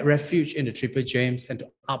take refuge in the Triple Gems and to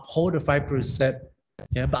uphold the 5 precepts.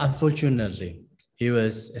 Yeah, but unfortunately, he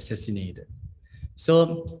was assassinated.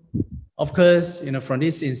 So, of course, you know, from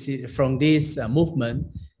this movement,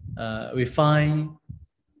 we find,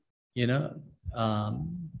 you know,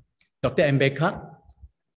 Dr. Mbeka.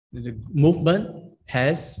 The movement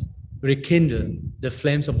has rekindled the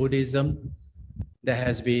flames of Buddhism that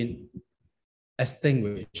has been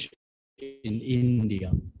extinguished in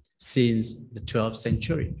India since the 12th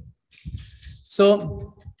century.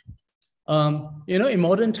 So, you know, in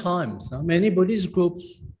modern times, many Buddhist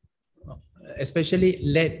groups, especially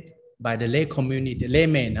led by the lay community,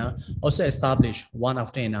 laymen, also established one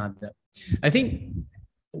after another. I think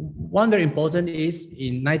one very important is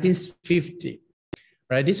in 1950,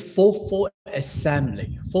 right, this fourfold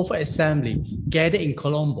assembly gathered in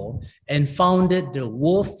Colombo and founded the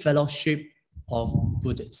World Fellowship of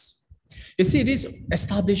Buddhists. You see, this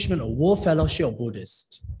establishment of World Fellowship of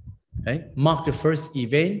Buddhists, right, marked the first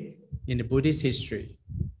event in the Buddhist history.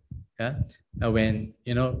 Yeah, when,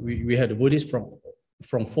 you know, we had the Buddhists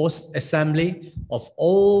from fourth assembly of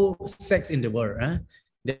all sects in the world.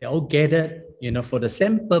 They all gathered, you know, for the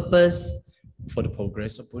same purpose, for the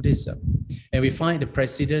progress of Buddhism. And we find the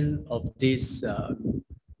president of this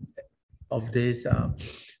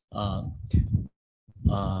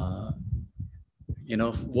you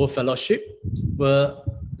know, World Fellowship were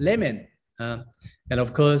laymen. And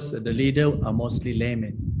of course, the leader are mostly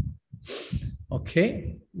laymen.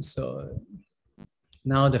 Okay, so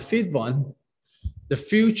now the 5th one, the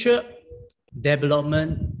future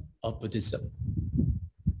development of Buddhism.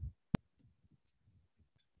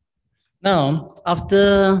 Now,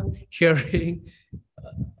 after hearing,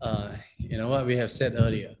 you know, what we have said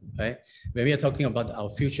earlier, right? When we are talking about our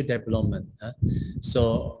future development,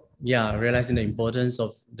 so yeah, realizing the importance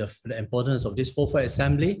of this fourfold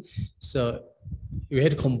assembly. So we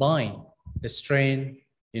had to combine the strength,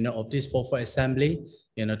 you know, of this fourfold assembly,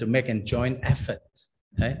 you know, to make a joint effort,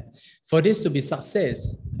 right? For this to be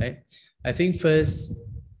success, right? I think first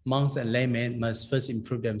monks and laymen must first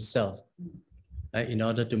improve themselves, right, in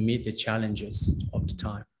order to meet the challenges of the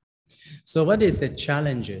time. So what is the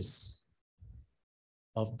challenges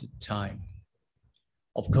of the time?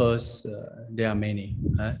 Of course, there are many.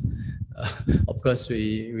 Of course,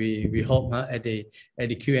 we hope at the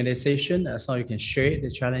Q&A session, so you can share the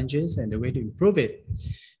challenges and the way to improve it.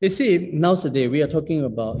 You see, nowadays we are talking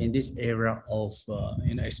about in this era of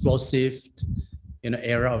you know, explosive, you know,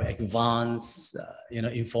 era of advanced, you know,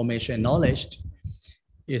 information and knowledge.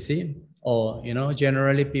 You see, or, you know,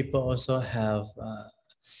 generally people also have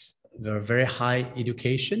very high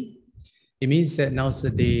education. It means that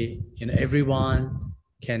nowadays, you know, everyone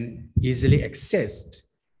can easily access,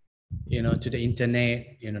 to the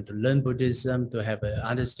internet, to learn Buddhism, to have an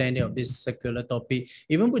understanding of this secular topic,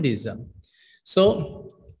 even Buddhism.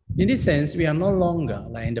 So in this sense, we are no longer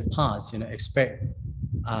like in the past, expect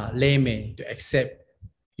laymen to accept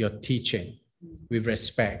your teaching with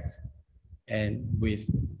respect and with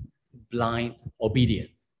blind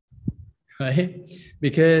obedience, right?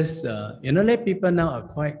 Because, lay people now are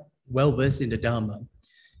quite well versed in the Dhamma.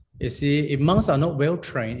 You see, if monks are not well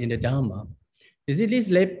trained in the Dhamma, you see, these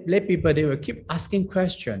lay people, they will keep asking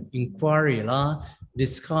questions, inquiry,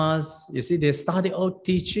 discuss. You see, they study all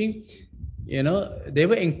teaching, they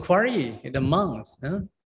will inquiry the monks.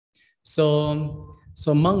 So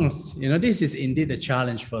monks, this is indeed a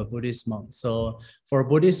challenge for a Buddhist monk. So for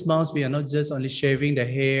Buddhist monks, we are not just only shaving the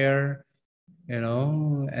hair,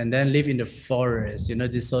 and then live in the forest,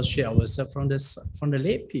 dissociate ourselves from the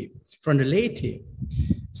lay people, from the laity.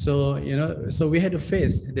 So, so we had to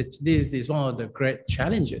face that. This is one of the great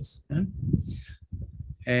challenges.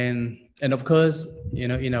 And of course,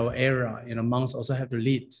 in our era, monks also have to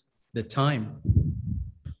lead the time.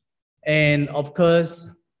 And of course,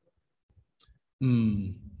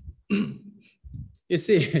 you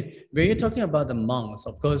see, when you're talking about the monks,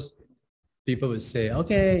 of course, people will say,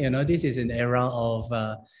 okay, this is an era of,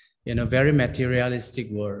 very materialistic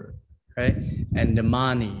world, right? And the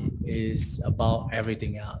money is about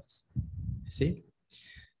everything else, you see?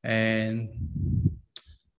 And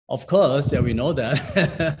of course, yeah, we know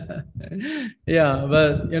that. Yeah,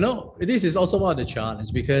 but, this is also one of the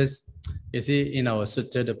challenges because, you see, in our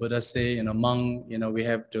sutta, the Buddha say, monk, we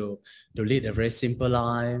have to lead a very simple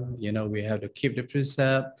life. We have to keep the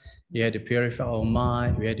precept. We have to purify our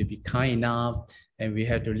mind. We have to be kind enough, and we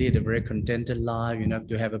have to lead a very contented life. Have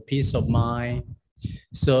to have a peace of mind.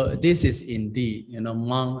 So this is indeed,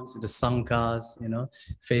 monks, the sanghas,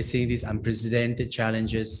 facing these unprecedented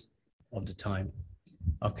challenges of the time.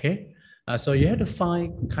 Okay, so you have to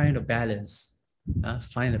find kind of balance,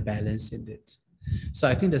 find a balance in it. So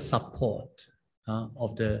I think the support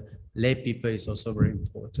of the lay people is also very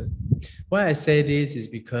important. Why I say this is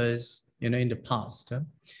because, in the past,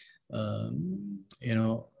 the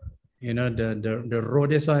road,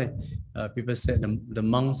 that's why people said the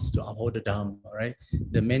monks to uphold the Dhamma, right?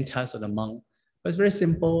 The main task of the monk was very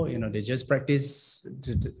simple, they just practice,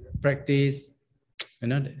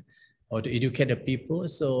 or to educate the people.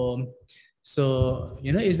 So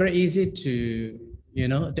it's very easy to,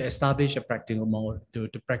 to establish a practical model,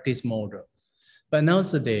 to practice model. But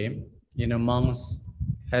nowadays, monks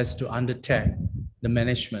has to undertake the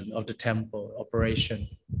management of the temple operation.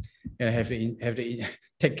 Have to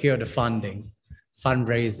take care of the funding,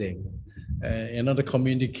 fundraising, the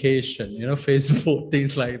communication, Facebook,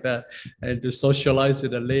 things like that, and to socialize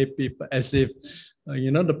with the lay people as if,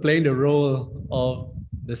 they're playing the role of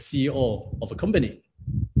the CEO of a company.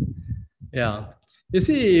 Yeah, you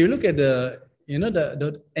see, you look at the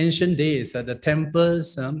ancient days, the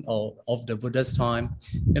temples of the Buddha's time,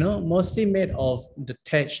 mostly made of the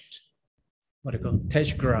thatched, what they call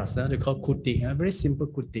thatched grass. They call kuti, very simple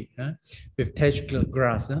kuti, with thatched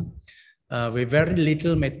grass, with very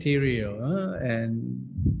little material, and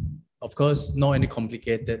of course, no any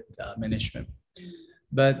complicated management.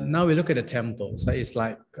 But now we look at the temples, it's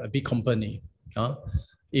like a big company,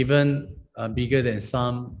 even bigger than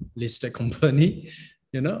some listed company.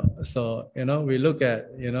 So, we look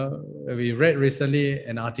at, we read recently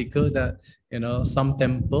an article that, some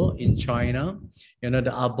temple in China,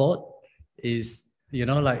 the abbot is,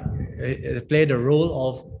 play the role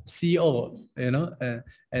of CEO,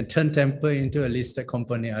 and turn temple into a listed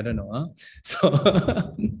company. I don't know.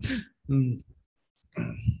 So,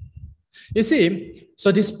 you see,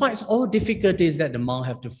 so despite all difficulties that the monk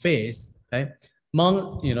have to face, right?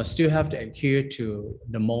 Monk, still have to adhere to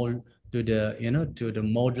the mold, to the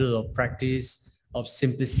model of practice of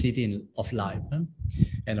simplicity of life,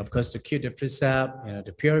 and of course to keep the precept,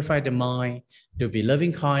 to purify the mind, to be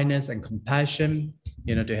loving kindness and compassion,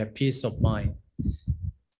 to have peace of mind.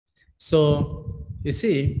 So you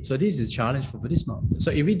see, so this is a challenge for Buddhist monks.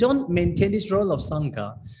 So if we don't maintain this role of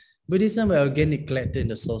sangha, Buddhism will again neglected in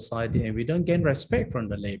the society, and we don't gain respect from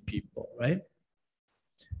the lay people, right?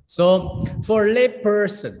 So for a lay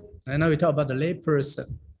person, and now we talk about the lay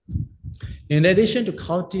person. In addition to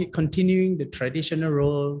continuing the traditional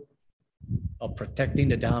role of protecting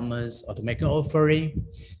the dhammas or to make an offering,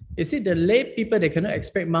 you see, the lay people, they cannot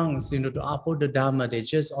expect monks, to uphold the dhamma. They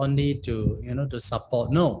just only to, to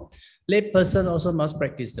support. No, lay person also must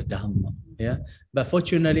practice the dhamma. Yeah, but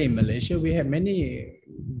fortunately in Malaysia, we have many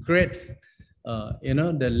great,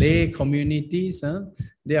 the lay communities.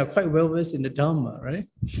 They are quite well versed in the dhamma, right?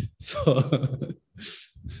 So,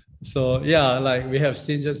 So yeah, like we have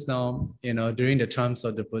seen just now, during the times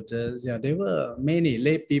of the Buddhists, there were many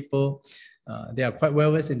lay people. They are quite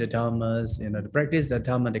well versed in the Dhammas, they practice the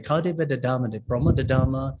Dhamma, they cultivate the Dhamma, they promote the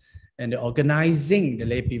Dhamma, and they're organizing the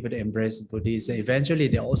lay people to embrace Buddhism. Eventually,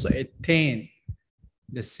 they also attain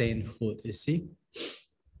the sainthood, you see.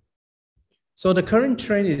 So the current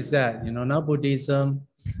trend is that, now Buddhism,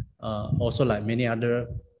 also like many other,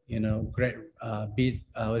 great,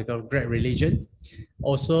 great religion,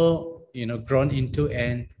 also, grown into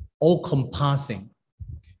an all-compassing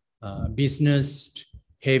business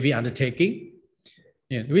heavy undertaking,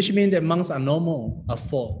 which means that monks are no more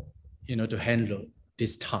afford, to handle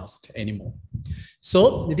this task anymore.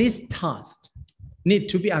 So this task need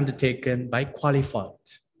to be undertaken by qualified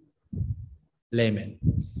laymen.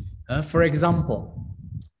 For example,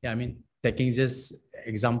 taking just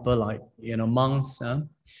example like, monks,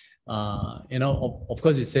 of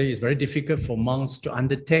course, we say it's very difficult for monks to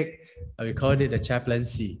undertake, we call it a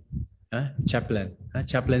chaplaincy,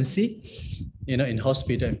 chaplaincy, in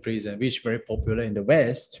hospital and prison, which is very popular in the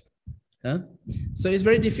West. So it's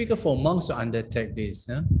very difficult for monks to undertake this.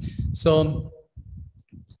 So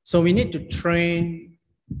we need to train,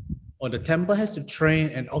 or the temple has to train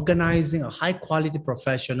and organizing a high quality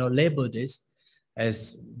professional lay Buddhist,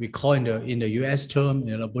 as we call in the US term,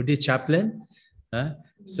 Buddhist chaplain.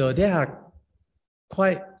 So they are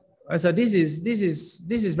quite. So this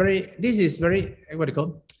is very what do you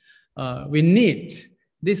call? We need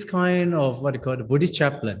this kind of what you call the Buddhist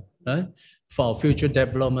chaplain, right, for our future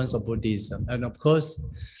developments of Buddhism. And of course,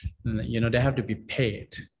 they have to be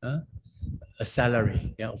paid a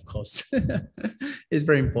salary. Yeah, of course, it's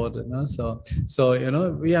very important. So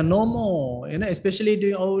we are no more, especially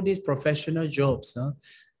doing all these professional jobs.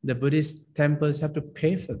 The Buddhist temples have to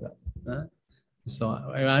pay for them. So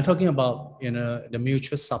I'm talking about the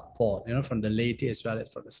mutual support, from the laity as well as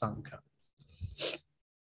from the Sangha.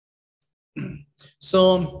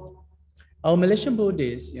 So our Malaysian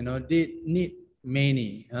Buddhists, did need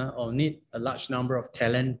many or need a large number of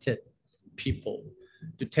talented people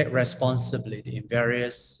to take responsibility in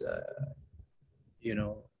various,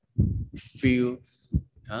 field.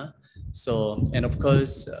 So, and of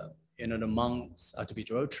course, the monks are to be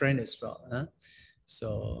well trained as well.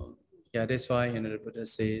 So, yeah, that's why, the Buddha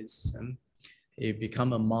says, if you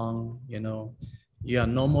become a monk, you are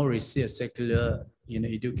no more receive a secular,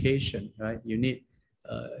 education, right? You need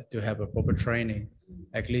to have a proper training,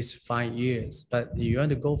 at least 5 years. But you want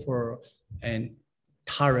to go for an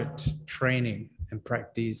thorough training and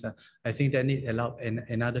practice, I think that need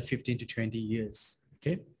another 15 to 20 years,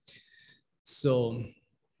 okay? So,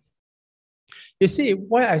 you see,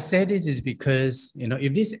 why I say this is because,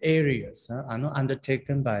 if these areas are not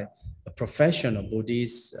undertaken by a professional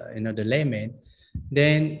Buddhist, the layman,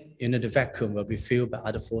 then, the vacuum will be filled by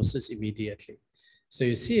other forces immediately. So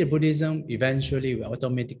you see, Buddhism eventually will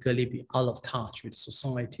automatically be out of touch with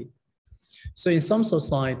society. So in some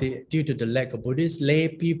society, due to the lack of Buddhist lay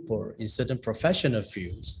people in certain professional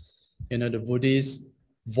fields, the Buddhist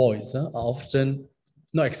voice are often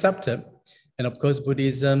not accepted. And of course,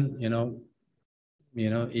 Buddhism,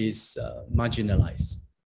 is marginalized,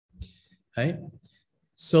 right?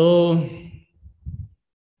 So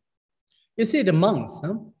you see, the monks,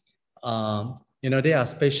 they are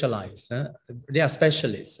specialized. They are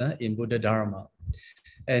specialists in Buddha Dharma,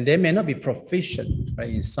 and they may not be proficient, right,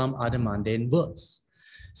 in some other mundane works.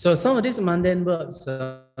 So some of these mundane works,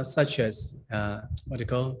 such as what they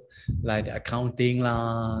call, like the accounting,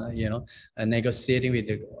 negotiating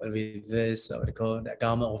with this, what they call the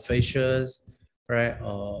government officials, right,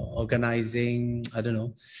 or organizing, I don't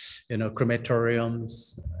know,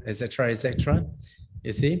 crematoriums, etc., etc.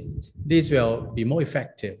 You see, these will be more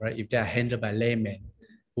effective, right, if they are handled by laymen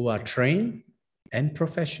who are trained and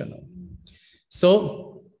professional.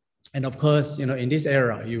 So, and of course, in this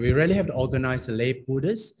era, you will really have to organize the lay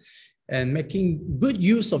Buddhists and making good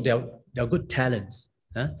use of their good talents.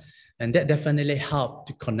 And that definitely help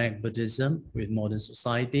to connect Buddhism with modern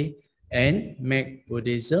society and make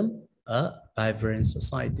Buddhism a vibrant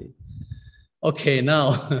society. Okay,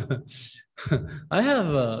 now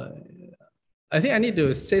I think I need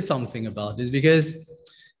to say something about this because,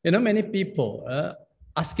 many people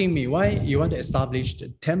asking me why you want to establish the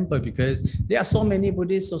temple, because there are so many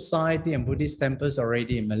Buddhist society and Buddhist temples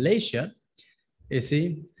already in Malaysia, you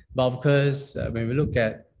see. But of course, when we look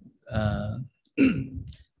at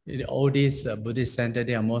all these Buddhist centers,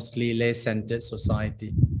 they are mostly lay-centered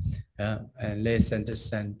society and lay-centered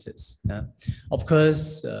centers. Of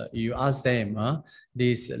course, you ask them,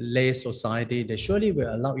 this lay society, they surely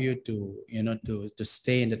will allow you to, to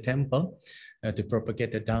stay in the temple to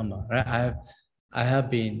propagate the Dhamma. Right? I have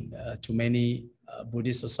been to many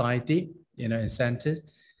Buddhist society, in centers.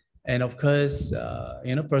 And of course,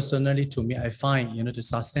 personally to me, I find, to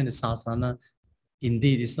sustain the Sasana,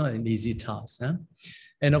 indeed, it's not an easy task. Huh?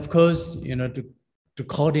 And of course, to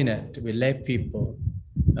coordinate with lay people,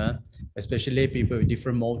 especially lay people with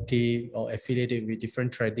different motive or affiliated with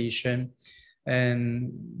different tradition,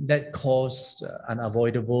 and that caused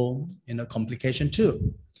unavoidable, complication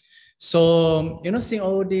too. So, seeing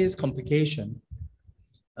all these complications,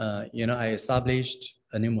 I established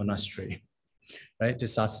a new monastery, right, to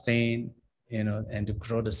sustain, and to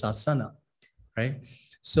grow the Sasana, right?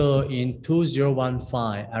 So in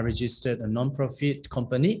 2015, I registered a non-profit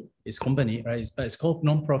company. It's company, right? It's called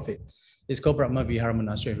non-profit. It's called Brahma Vihara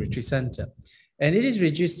Monastery Retreat Center. And it is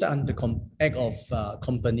registered under the Act of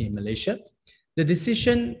Company in Malaysia. The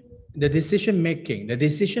decision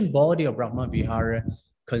body of Brahma Vihara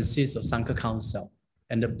consists of Sangha Council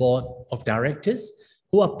and the board of directors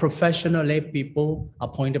who are professional lay people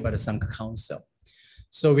appointed by the Sangha Council.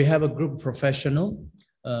 So we have a group of professionals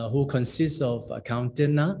who consists of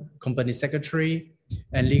accountant, company secretary,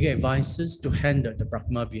 and legal advisors to handle the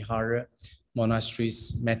Brahma Vihara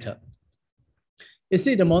monastery's matter. You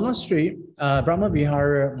see, the monastery, Brahma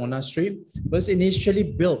Vihara Monastery, was initially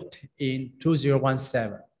built in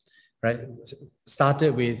 2017, right?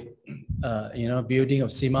 Started with, building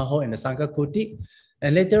of Sima Hall and the Sangha Kuti.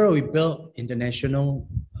 And later we built international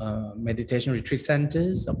meditation retreat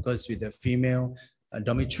centers, of course, with the female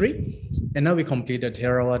dormitory. And now we completed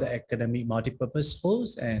Theravada Academic Multipurpose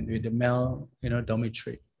Halls and with the male,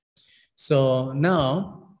 dormitory. So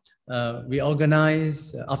now we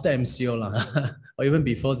organize, after MCO, or even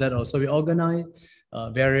before that also, we organize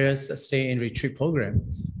various stay in retreat program,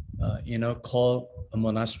 called a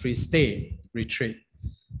monastery stay retreat.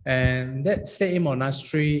 And that stay in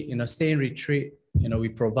monastery, stay in retreat, we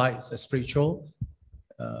provide a spiritual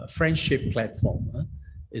friendship platform.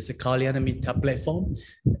 It's a Kalyana Metta platform,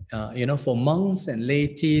 for monks and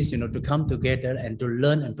laities, to come together and to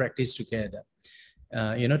learn and practice together,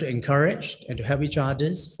 to encourage and to help each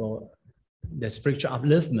other for the spiritual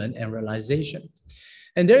upliftment and realization.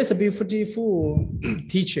 And there is a beautiful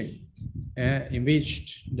teaching in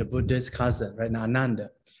which the Buddha's cousin, right,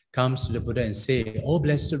 Ananda, comes to the Buddha and say, "Oh,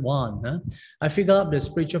 blessed one, I figure out the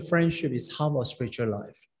spiritual friendship is half of spiritual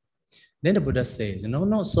life." Then the Buddha says,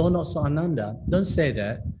 not so, Ananda. Don't say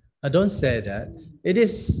that. Don't say that. It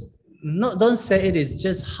is not, don't say it is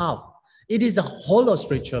just half. It is the whole of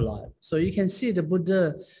spiritual life. So you can see the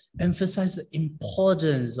Buddha emphasize the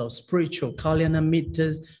importance of spiritual Kalyana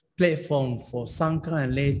Mitta's platform for Sangha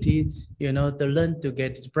and laity, to learn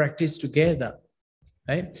together, to practice together.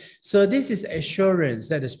 Right? So this is assurance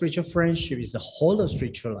that the spiritual friendship is the whole of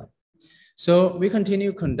spiritual life. So we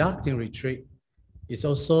continue conducting retreat. It's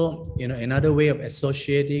also, another way of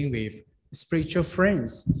associating with spiritual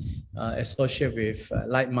friends, associate with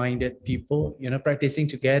like-minded people, practicing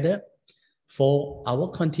together for our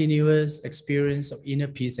continuous experience of inner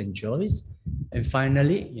peace and joys. And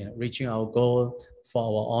finally, reaching our goal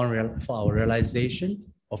for our realization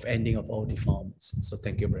of ending of all defilements. So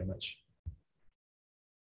thank you very much.